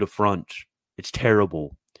absolute affront. It's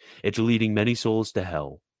terrible. It's leading many souls to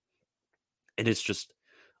hell. And it's just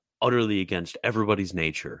utterly against everybody's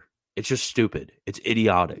nature. It's just stupid. It's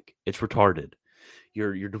idiotic. It's retarded.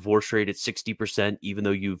 Your divorce rate at 60%, even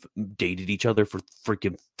though you've dated each other for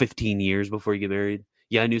freaking 15 years before you get married.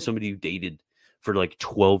 Yeah, I knew somebody who dated for like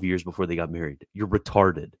 12 years before they got married. You're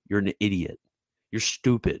retarded. You're an idiot. You're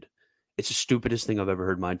stupid. It's the stupidest thing I've ever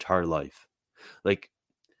heard in my entire life. Like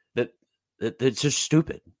that's just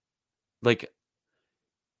stupid. Like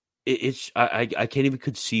it's I can't even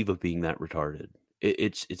conceive of being that retarded.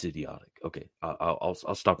 It's idiotic. Okay,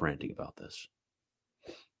 I'll stop ranting about this.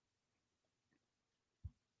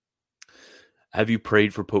 Have you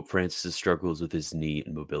prayed for Pope Francis' struggles with his knee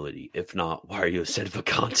and mobility? If not, why are you a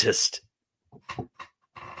sedevacantist?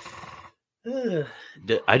 I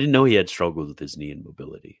didn't know he had struggles with his knee and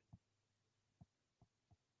mobility.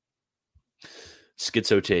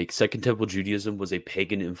 Schizo take. Second Temple Judaism was a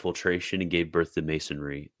pagan infiltration and gave birth to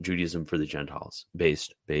Masonry. Judaism for the Gentiles.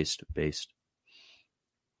 Based.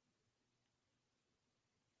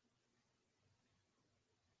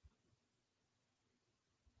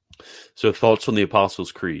 So thoughts on the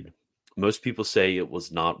Apostles' Creed. Most people say it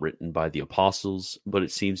was not written by the apostles, but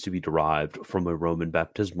it seems to be derived from a Roman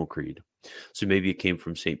baptismal creed. So maybe it came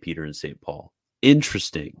from St. Peter and St. Paul.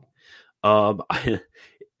 Interesting. The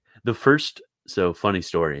first, so funny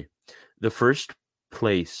story. The first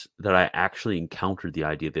place that I actually encountered the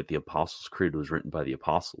idea that the Apostles' Creed was written by the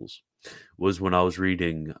apostles was when I was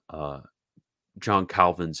reading John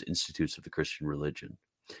Calvin's Institutes of the Christian Religion.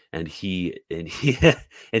 And he and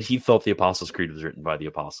he felt the Apostles' Creed was written by the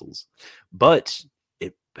apostles. But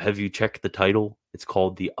have you checked the title? It's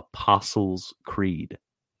called the Apostles' Creed.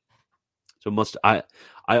 So I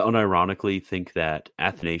unironically think that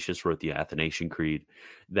Athanasius wrote the Athanasian Creed,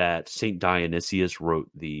 that Saint Dionysius wrote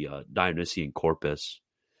the Dionysian Corpus.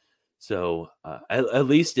 So at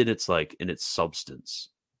least in its substance,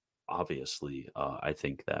 obviously, I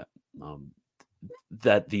think that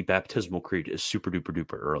that the baptismal creed is super duper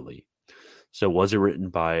duper early. So was it written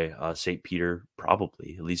by St. Peter?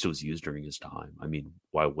 Probably. At least it was used during his time. I mean,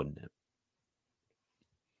 why wouldn't it?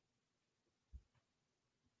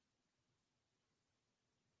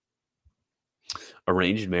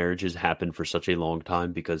 Arranged marriages happen for such a long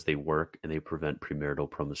time because they work and they prevent premarital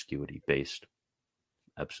promiscuity. Based.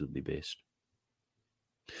 Absolutely based.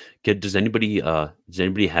 Does anybody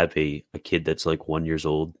have a kid that's like 1 year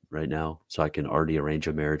old right now? So I can already arrange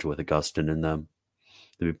a marriage with Augustine and them.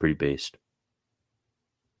 That'd be pretty based.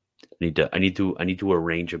 I need to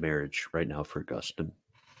arrange a marriage right now for Augustine.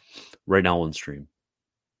 Right now on stream.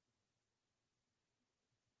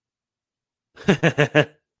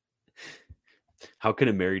 How can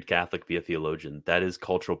a married Catholic be a theologian? That is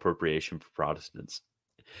cultural appropriation for Protestants.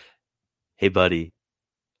 Hey, buddy,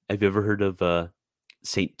 have you ever heard of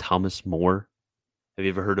St. Thomas More? Have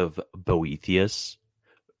you ever heard of Boethius?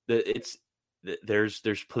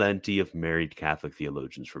 There's plenty of married Catholic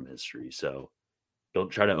theologians from history, so don't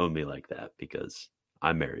try to own me like that because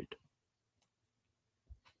I'm married.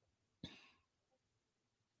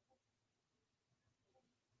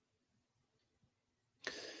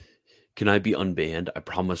 Can I be unbanned? I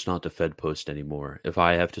promise not to Fed post anymore. If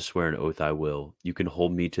I have to swear an oath, I will. You can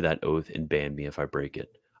hold me to that oath and ban me if I break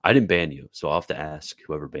it. I didn't ban you, so I'll have to ask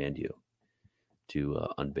whoever banned you to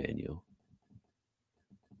unban you.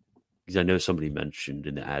 Because I know somebody mentioned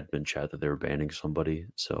in the admin chat that they were banning somebody.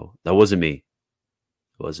 So that wasn't me.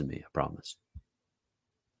 It wasn't me, I promise.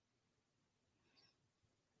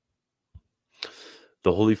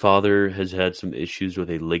 The Holy Father has had some issues with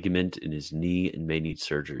a ligament in his knee and may need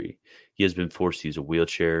surgery. He has been forced to use a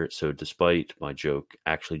wheelchair, so despite my joke,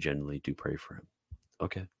 actually genuinely do pray for him.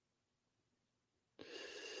 Okay.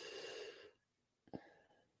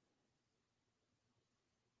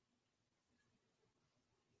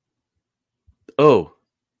 Oh,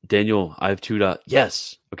 Daniel, I have two.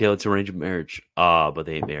 Yes. Okay, let's arrange a marriage. But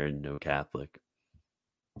they ain't married, no Catholic.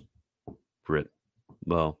 Rip.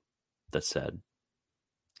 Well, that's sad.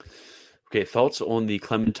 Okay, thoughts on the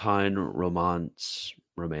Clementine romance,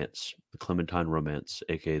 the Clementine romance,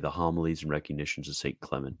 aka the homilies and recognitions of Saint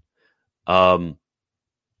Clement. I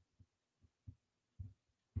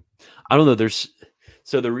don't know.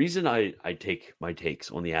 So the reason I take my takes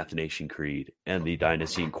on the Athanasian Creed and the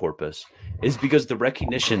Dionysian Corpus is because the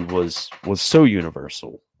recognition was so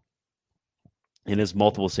universal, and has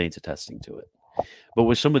multiple saints attesting to it. But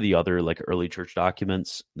with some of the other like early church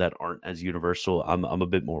documents that aren't as universal, I'm a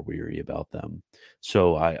bit more weary about them.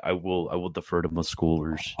 So I will defer to most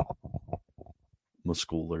schoolers.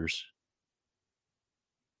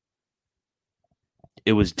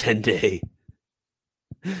 It was 10-day.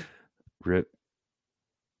 Rip.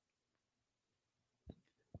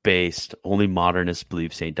 Based. Only modernists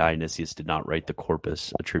believe St. Dionysius did not write the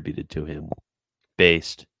corpus attributed to him.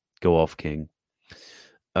 Based. Go off, King.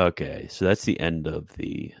 Okay, so that's the end of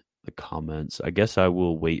the comments. I guess I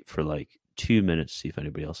will wait for like 2 minutes to see if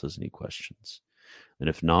anybody else has any questions. And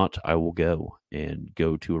if not, I will go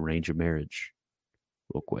to arrange a marriage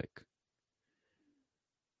real quick.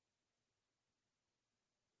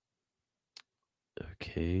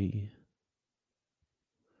 Okay.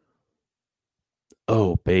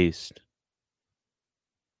 Oh, based.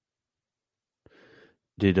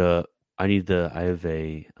 Did I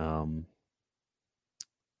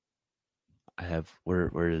have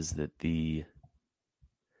where is it?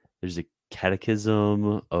 There's a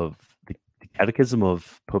catechism of the Catechism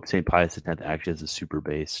of Pope St. Pius X actually has a super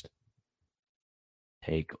based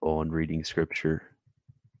take on reading scripture.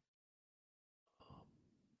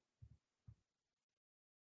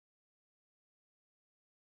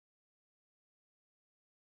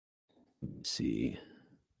 Let's see.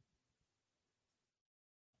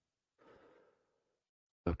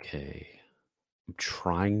 Okay.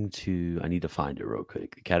 I need to find it real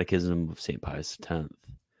quick. The Catechism of St. Pius X. My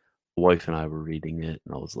wife and I were reading it,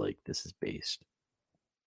 and I was like, this is based.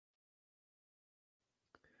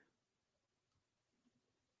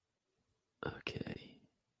 Okay.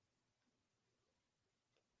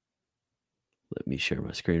 Let me share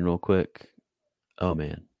my screen real quick. Oh,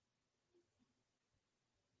 man.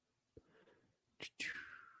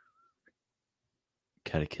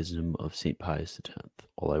 Catechism of St. Pius X.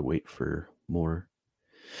 While I wait for more.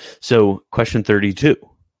 So, question 32.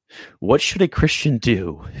 What should a Christian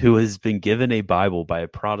do who has been given a Bible by a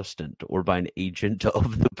Protestant or by an agent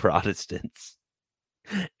of the Protestants?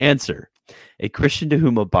 Answer. A Christian to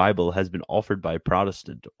whom a Bible has been offered by a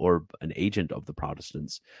Protestant or an agent of the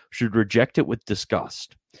Protestants should reject it with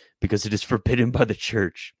disgust because it is forbidden by the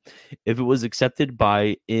church. If it was accepted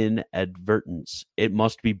by inadvertence, it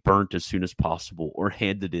must be burnt as soon as possible or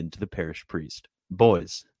handed in to the parish priest.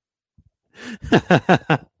 Boys.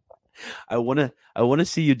 I want to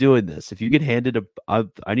see you doing this. If you get handed I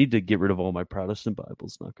need to get rid of all my Protestant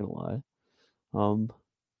Bibles, not going to lie.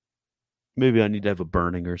 Maybe I need to have a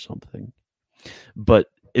burning or something. But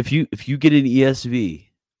if you get an ESV,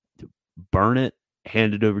 burn it,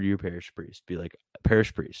 hand it over to your parish priest. Be like,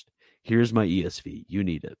 parish priest, here's my ESV. You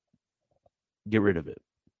need it. Get rid of it.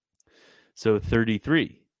 So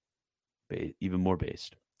 33, even more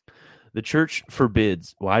based. The church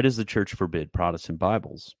forbids. Why does the church forbid Protestant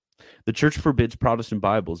Bibles? The church forbids Protestant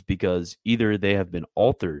Bibles because either they have been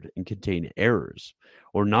altered and contain errors,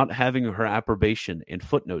 or not having her approbation and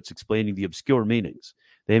footnotes explaining the obscure meanings,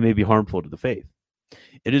 they may be harmful to the faith.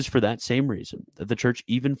 It is for that same reason that the church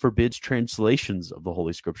even forbids translations of the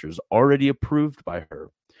Holy Scriptures already approved by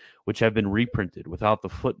her, which have been reprinted without the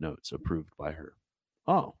footnotes approved by her.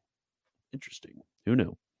 Oh, interesting. Who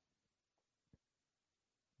knew?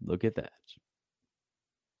 Look at that.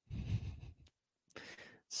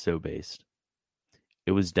 So based.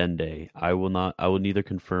 It was Dende. I will neither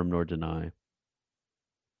confirm nor deny.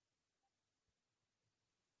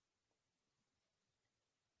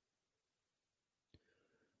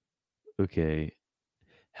 Okay.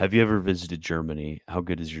 Have you ever visited Germany? How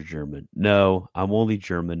good is your German? No, I'm only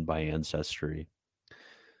German by ancestry.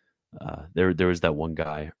 There was that one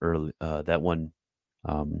guy early, that one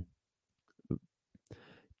um,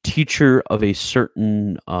 teacher of a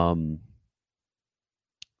certain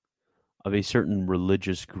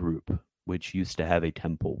religious group, which used to have a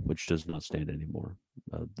temple, which does not stand anymore.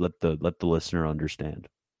 Let the listener understand.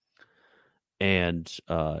 And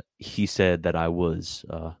he said that I was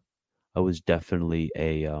definitely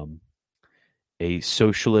a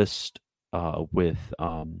socialist with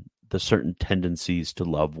the certain tendencies to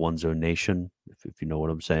love one's own nation. If you know what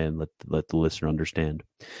I'm saying, let the listener understand.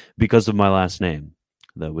 Because of my last name,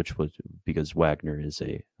 which was because Wagner is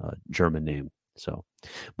a German name. So,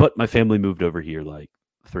 but my family moved over here like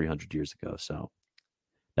 300 years ago. So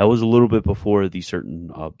that was a little bit before the certain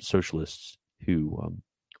socialists who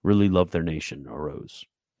really love their nation arose.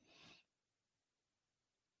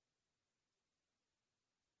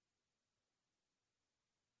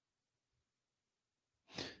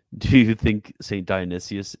 Do you think Saint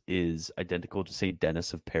Dionysius is identical to Saint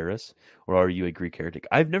Denis of Paris, or are you a Greek heretic?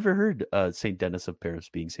 I've never heard Saint Denis of Paris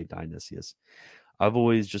being Saint Dionysius. I've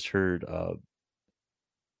always just heard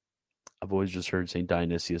Saint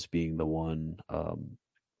Dionysius being the one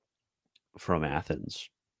from Athens.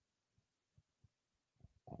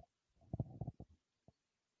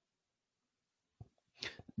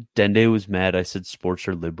 Dende was mad. I said sports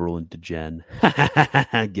are liberal and degen.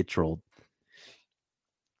 Get trolled.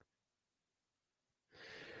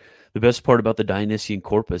 The best part about the Dionysian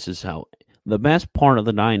corpus is how the best part of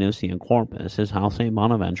the Dionysian corpus is how Saint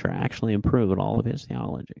Bonaventure actually improved all of his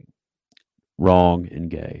theology. Wrong and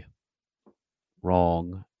gay.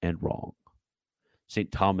 Wrong and wrong.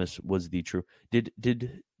 Saint Thomas was the true. Did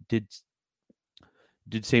did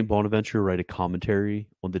Saint Bonaventure write a commentary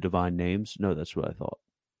on the divine names? No, that's what I thought.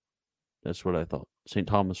 That's what I thought. Saint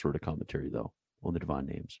Thomas wrote a commentary though on the divine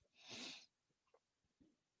names.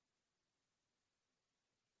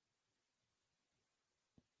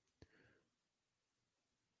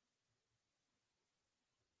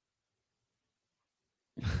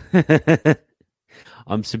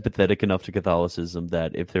 I'm sympathetic enough to Catholicism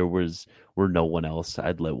that if there were no one else,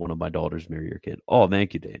 I'd let one of my daughters marry your kid. Oh,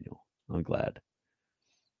 thank you, Daniel. I'm glad.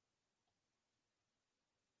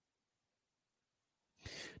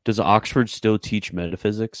 Does Oxford still teach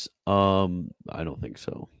metaphysics? I don't think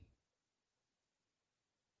so.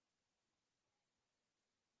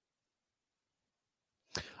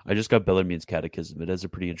 I just got Bellarmine's Catechism. It has a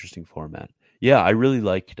pretty interesting format. Yeah, I really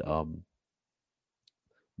liked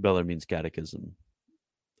Bellarmine's Catechism.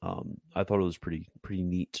 I thought it was pretty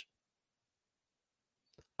neat.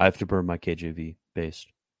 I have to burn my KJV based.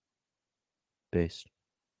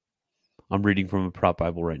 I'm reading from a prop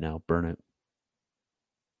Bible right now. Burn it.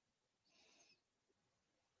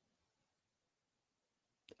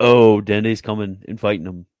 Oh, Dende's coming, inviting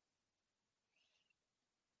him.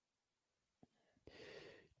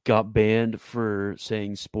 Got banned for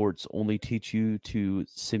saying sports only teach you to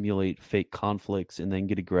simulate fake conflicts and then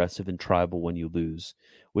get aggressive and tribal when you lose,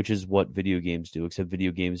 which is what video games do, except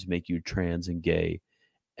video games make you trans and gay.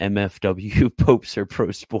 MFW popes are pro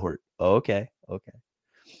sport. Oh, okay, okay.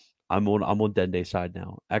 I'm on Dende's side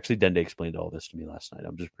now. Actually, Dende explained all this to me last night.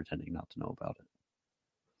 I'm just pretending not to know about it.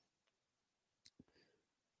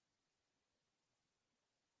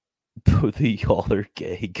 Both of y'all are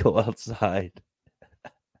gay. Go outside.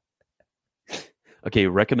 Okay,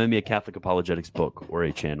 recommend me a Catholic apologetics book or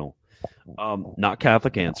a channel. Not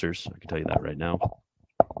Catholic Answers. I can tell you that right now.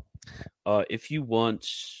 If you want,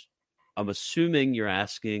 I'm assuming you're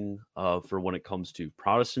asking for when it comes to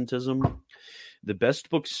Protestantism. The best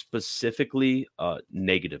book specifically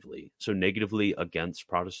negatively. So negatively against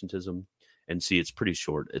Protestantism. And see, it's pretty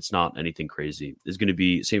short. It's not anything crazy. It's going to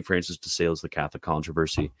be St. Francis de Sales, The Catholic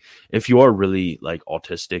Controversy. If you are really like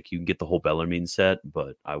autistic, you can get the whole Bellarmine set,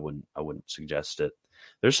 but I wouldn't suggest it.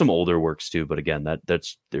 There's some older works too, but again,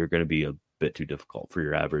 they're going to be a bit too difficult for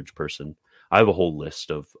your average person. I have a whole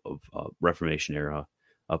list of Reformation era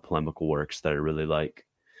polemical works that I really like.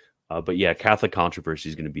 But yeah, Catholic Controversy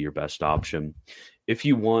is going to be your best option. If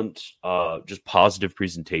you want just positive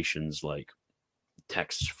presentations like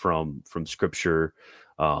texts from Scripture,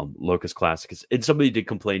 Locus Classicus, and somebody did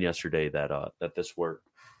complain yesterday that this work.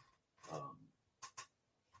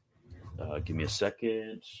 Give me a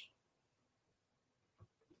second.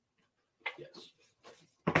 Yes.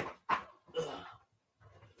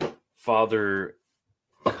 Father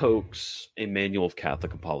Coke's A Manual of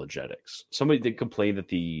Catholic Apologetics. Somebody did complain that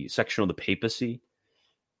the section on the papacy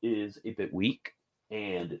is a bit weak,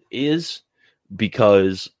 and it is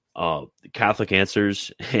because Catholic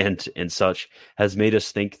Answers and such has made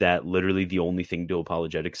us think that literally the only thing to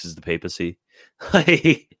apologetics is the papacy.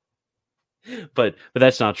 but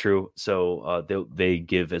that's not true. So they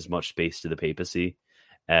give as much space to the papacy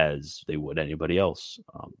as they would anybody else.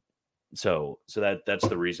 So that's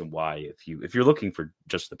the reason why if you're looking for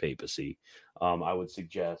just the papacy, I would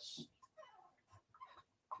suggest.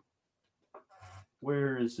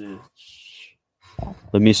 Where is it?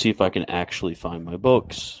 Let me see if I can actually find my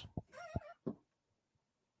books.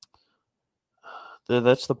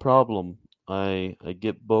 That's the problem. I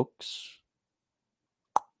get books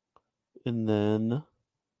and then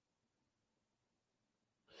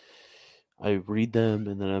I read them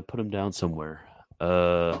and then I put them down somewhere.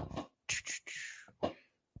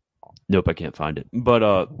 Nope, I can't find it.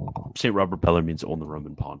 But St. Robert Bellarmine's On the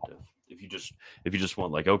Roman Pontiff. If you just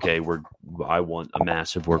want like, okay, I want a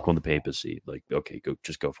massive work on the papacy, like, okay, go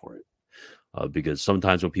for it. Because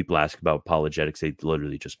sometimes when people ask about apologetics, they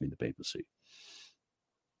literally just mean the papacy.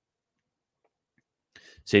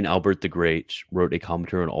 St. Albert the Great wrote a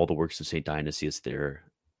commentary on all the works of St. Dionysius there.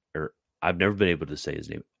 I've never been able to say his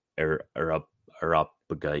name.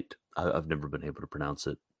 Areopagite. I've never been able to pronounce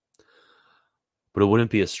it. But it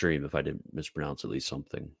wouldn't be a stream if I didn't mispronounce at least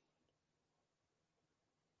something.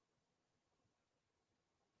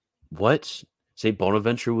 What? St.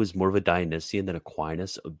 Bonaventure was more of a Dionysian than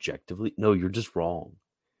Aquinas objectively? No, you're just wrong.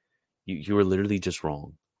 You were literally just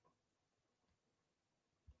wrong.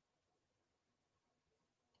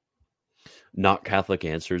 Not Catholic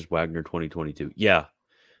Answers, Wagner 2022. Yeah.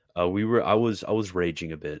 I was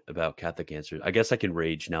raging a bit about Catholic Answers. I guess I can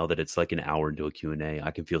rage now that it's like an hour into a Q&A.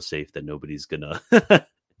 I can feel safe that nobody's gonna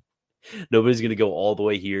go all the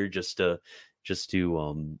way here just to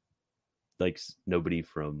like nobody's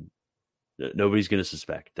gonna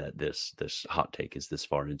suspect that this hot take is this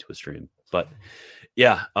far into a stream. But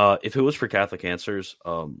yeah, if it was for Catholic Answers,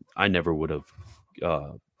 I never would have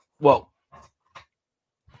well,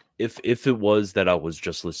 if it was that I was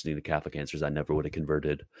just listening to Catholic Answers, I never would have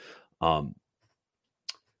converted.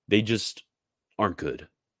 They just aren't good.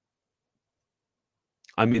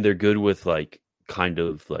 I mean, they're good with like kind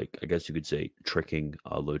of like, I guess you could say, tricking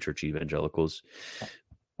low church evangelicals,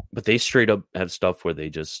 but they straight up have stuff where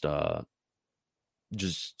they just I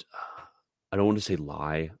don't want to say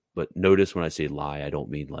lie, but notice when I say lie, I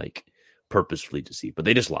don't mean like purposefully deceive, but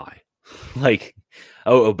they just lie. Like,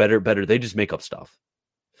 better, they just make up stuff.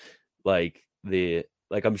 Like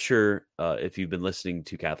I'm sure if you've been listening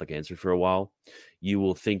to Catholic Answers for a while, you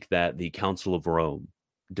will think that the Council of Rome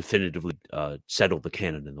definitively settled the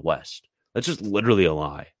canon in the West. That's just literally a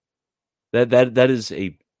lie. That is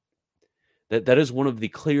one of the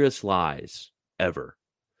clearest lies ever.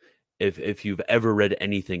 If you've ever read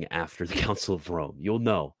anything after the Council of Rome, you'll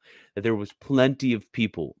know that there was plenty of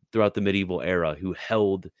people throughout the medieval era who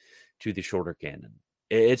held to the shorter canon.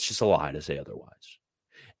 It's just a lie to say otherwise.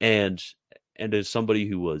 And as somebody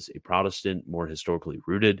who was a Protestant, more historically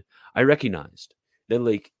rooted, I recognized that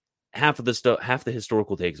like half the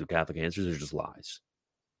historical takes of Catholic Answers are just lies.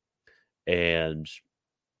 And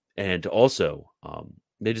also,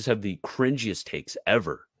 they just have the cringiest takes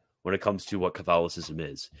ever when it comes to what Catholicism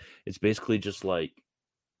is. It's basically just like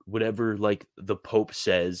whatever like the Pope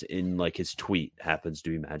says in like his tweet happens to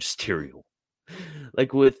be magisterial.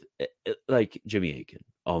 Like with like Jimmy Akin.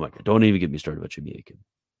 Oh my God, don't even get me started about Jimmy Akin.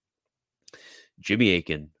 Jimmy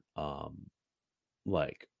Akin,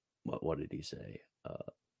 like what did he say?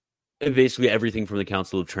 Basically everything from the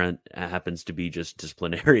Council of Trent happens to be just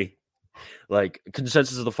disciplinary. Like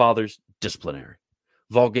Consensus of the Fathers, disciplinary.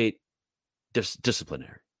 Vulgate,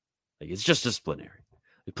 disciplinary. Like it's just disciplinary.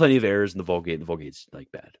 Like, plenty of errors in the Vulgate. The Vulgate's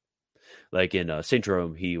like bad. Like in Saint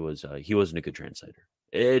Jerome, he wasn't a good translator.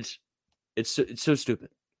 It's so stupid.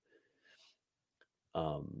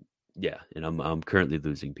 Yeah, and I'm currently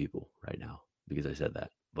losing people right now because I said that.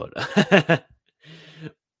 But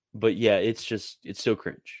but yeah, it's so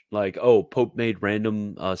cringe. Like, oh, Pope made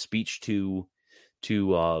random speech to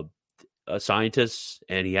scientists,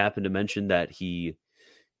 and he happened to mention that he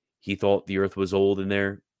thought the Earth was old in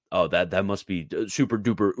there. Oh, that must be super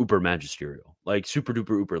duper uber magisterial, like super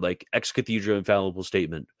duper uber, like ex cathedra infallible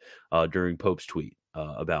statement during Pope's tweet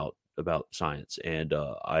about science, and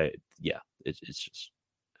it's just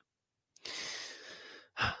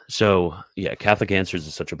so yeah. Catholic Answers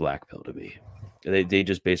is such a black pill to me. They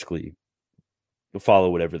just basically follow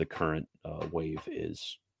whatever the current wave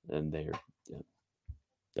is, and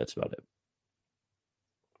that's about it.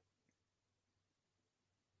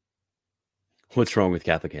 What's wrong with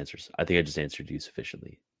Catholic Answers? I think I just answered you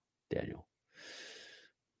sufficiently, Daniel.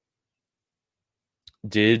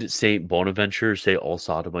 Did Saint Bonaventure say all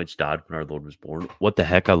sodomites died when our Lord was born? What the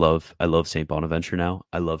heck? I love Saint Bonaventure now.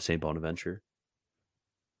 I love Saint Bonaventure.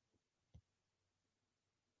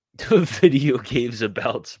 Video games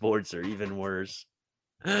about sports are even worse.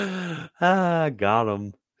 Got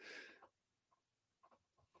him.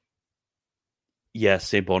 Yes,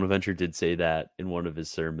 Saint Bonaventure did say that in one of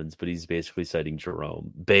his sermons, but he's basically citing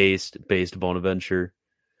Jerome. Based Bonaventure.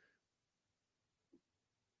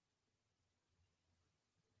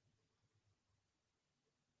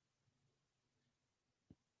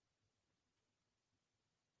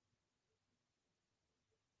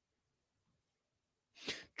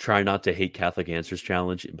 Try not to hate Catholic Answers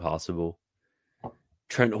challenge. Impossible.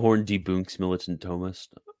 Trent Horn debunks militant Thomist.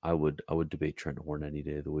 I would debate Trent Horn any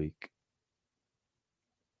day of the week.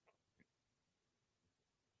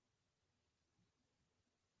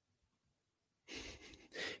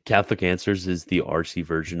 Catholic Answers is the RC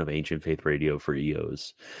version of Ancient Faith Radio for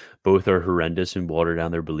EOs. Both are horrendous and water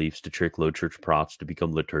down their beliefs to trick low church prots to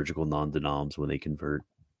become liturgical non-denoms when they convert.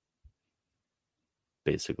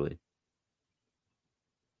 Basically.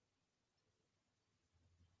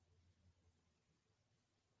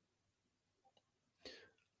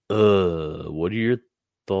 What are your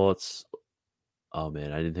thoughts? Oh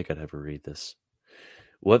man, I didn't think I'd ever read this.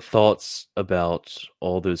 What thoughts about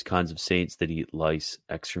all those kinds of saints that eat lice,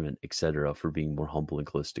 excrement, etc., for being more humble and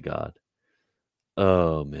close to God?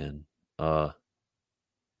 Oh man. I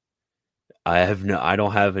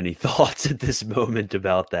don't have any thoughts at this moment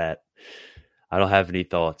about that. I don't have any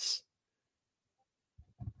thoughts.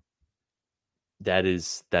 That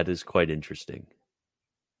is quite interesting.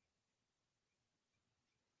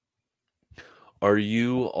 Are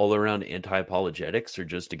you all around anti-apologetics or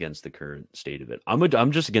just against the current state of it?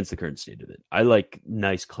 I'm just against the current state of it. I like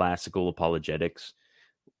nice classical apologetics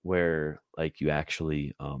where like you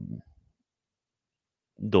actually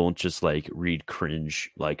don't just like read cringe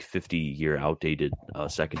like 50-year outdated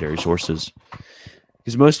secondary sources,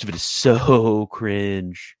 because most of it is so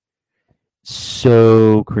cringe.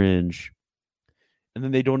 So cringe. And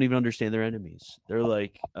then they don't even understand their enemies. They're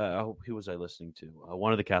like, who was I listening to?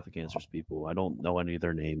 One of the Catholic Answers people. I don't know any of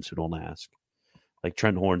their names, so don't ask. Like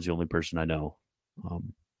Trent Horn's the only person I know.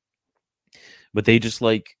 But they just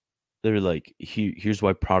like, they're like, here's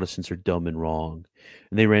why Protestants are dumb and wrong.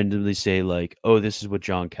 And they randomly say like, oh, this is what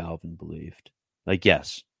John Calvin believed. Like,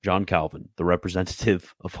 yes, John Calvin, the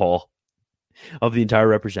representative of all, of the entire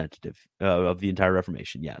representative of the entire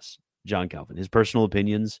Reformation. Yes, John Calvin. His personal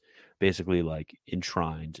opinions basically like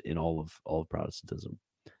enshrined in all of Protestantism.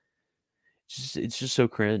 It's just so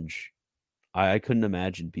cringe. I couldn't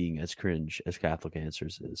imagine being as cringe as Catholic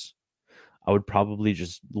Answers is. I would probably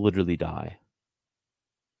just literally die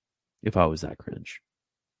if I was that cringe.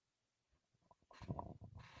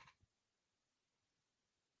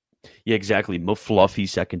 Yeah, exactly. Fluffy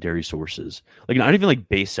secondary sources, like not even like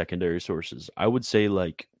base secondary sources. I would say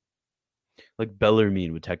like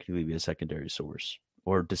Bellarmine would technically be a secondary source,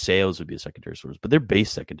 or DeSales would be a secondary source, but they're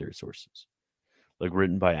base secondary sources, like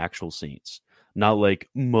written by actual saints, not like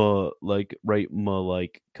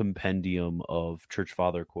like compendium of church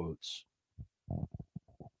father quotes.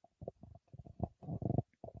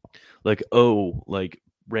 Like, oh, like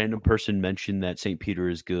random person mentioned that Saint Peter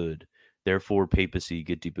is good, therefore papacy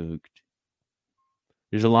get debunked.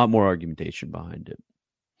 There's a lot more argumentation behind it.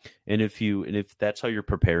 And if that's how you're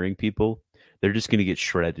preparing people, they're just going to get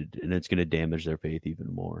shredded, and it's going to damage their faith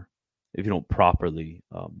even more if you don't properly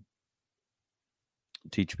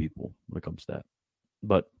teach people when it comes to that.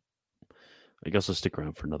 But I guess I'll stick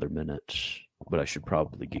around for another minute, but I should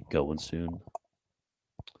probably get going soon.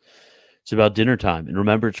 It's about dinner time, and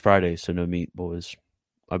remember it's Friday, so no meat, boys.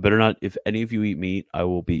 I better not. If any of you eat meat, I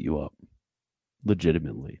will beat you up,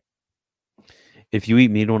 legitimately. If you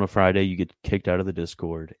eat meat on a Friday, you get kicked out of the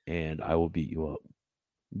Discord, and I will beat you up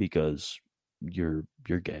because you're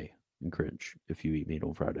gay and cringe if you eat meat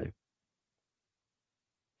on Friday.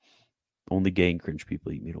 Only gay and cringe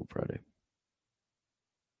people eat meat on Friday.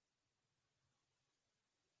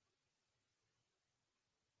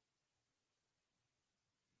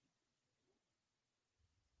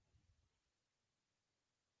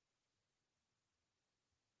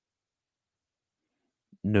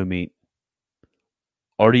 No meat.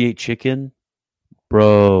 Already ate chicken?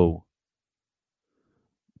 Bro.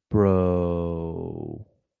 Bro.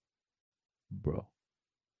 Bro.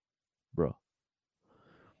 Bro.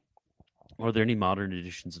 Are there any modern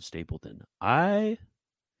editions of Stapleton? I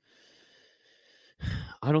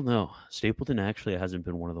don't know. Stapleton actually hasn't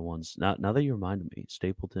been one of the ones. Now that you reminded me,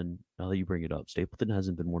 Stapleton, now that you bring it up, Stapleton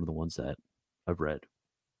hasn't been one of the ones that I've read.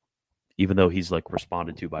 Even though he's like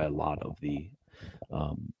responded to by a lot of the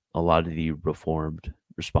A lot of the reformed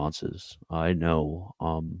responses. I know.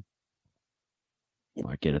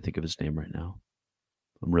 I can't think of his name right now.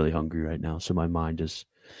 I'm really hungry right now, so my mind is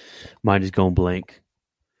going blank.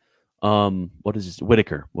 What is this?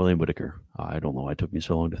 Whitaker, William Whitaker. I don't know why it took me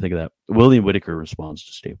so long to think of that. William Whitaker responds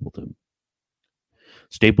to Stapleton.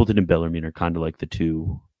 Stapleton and Bellarmine are kind of like the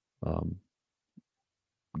two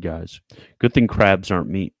guys. Good thing crabs aren't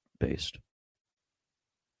meat based.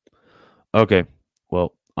 Okay,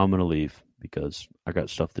 well, I'm gonna leave because I got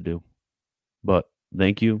stuff to do. But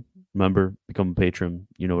thank you. Remember, become a patron.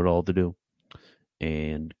 You know what all to do.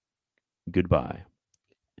 And goodbye.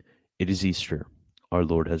 It is Easter. Our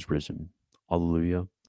Lord has risen. Hallelujah.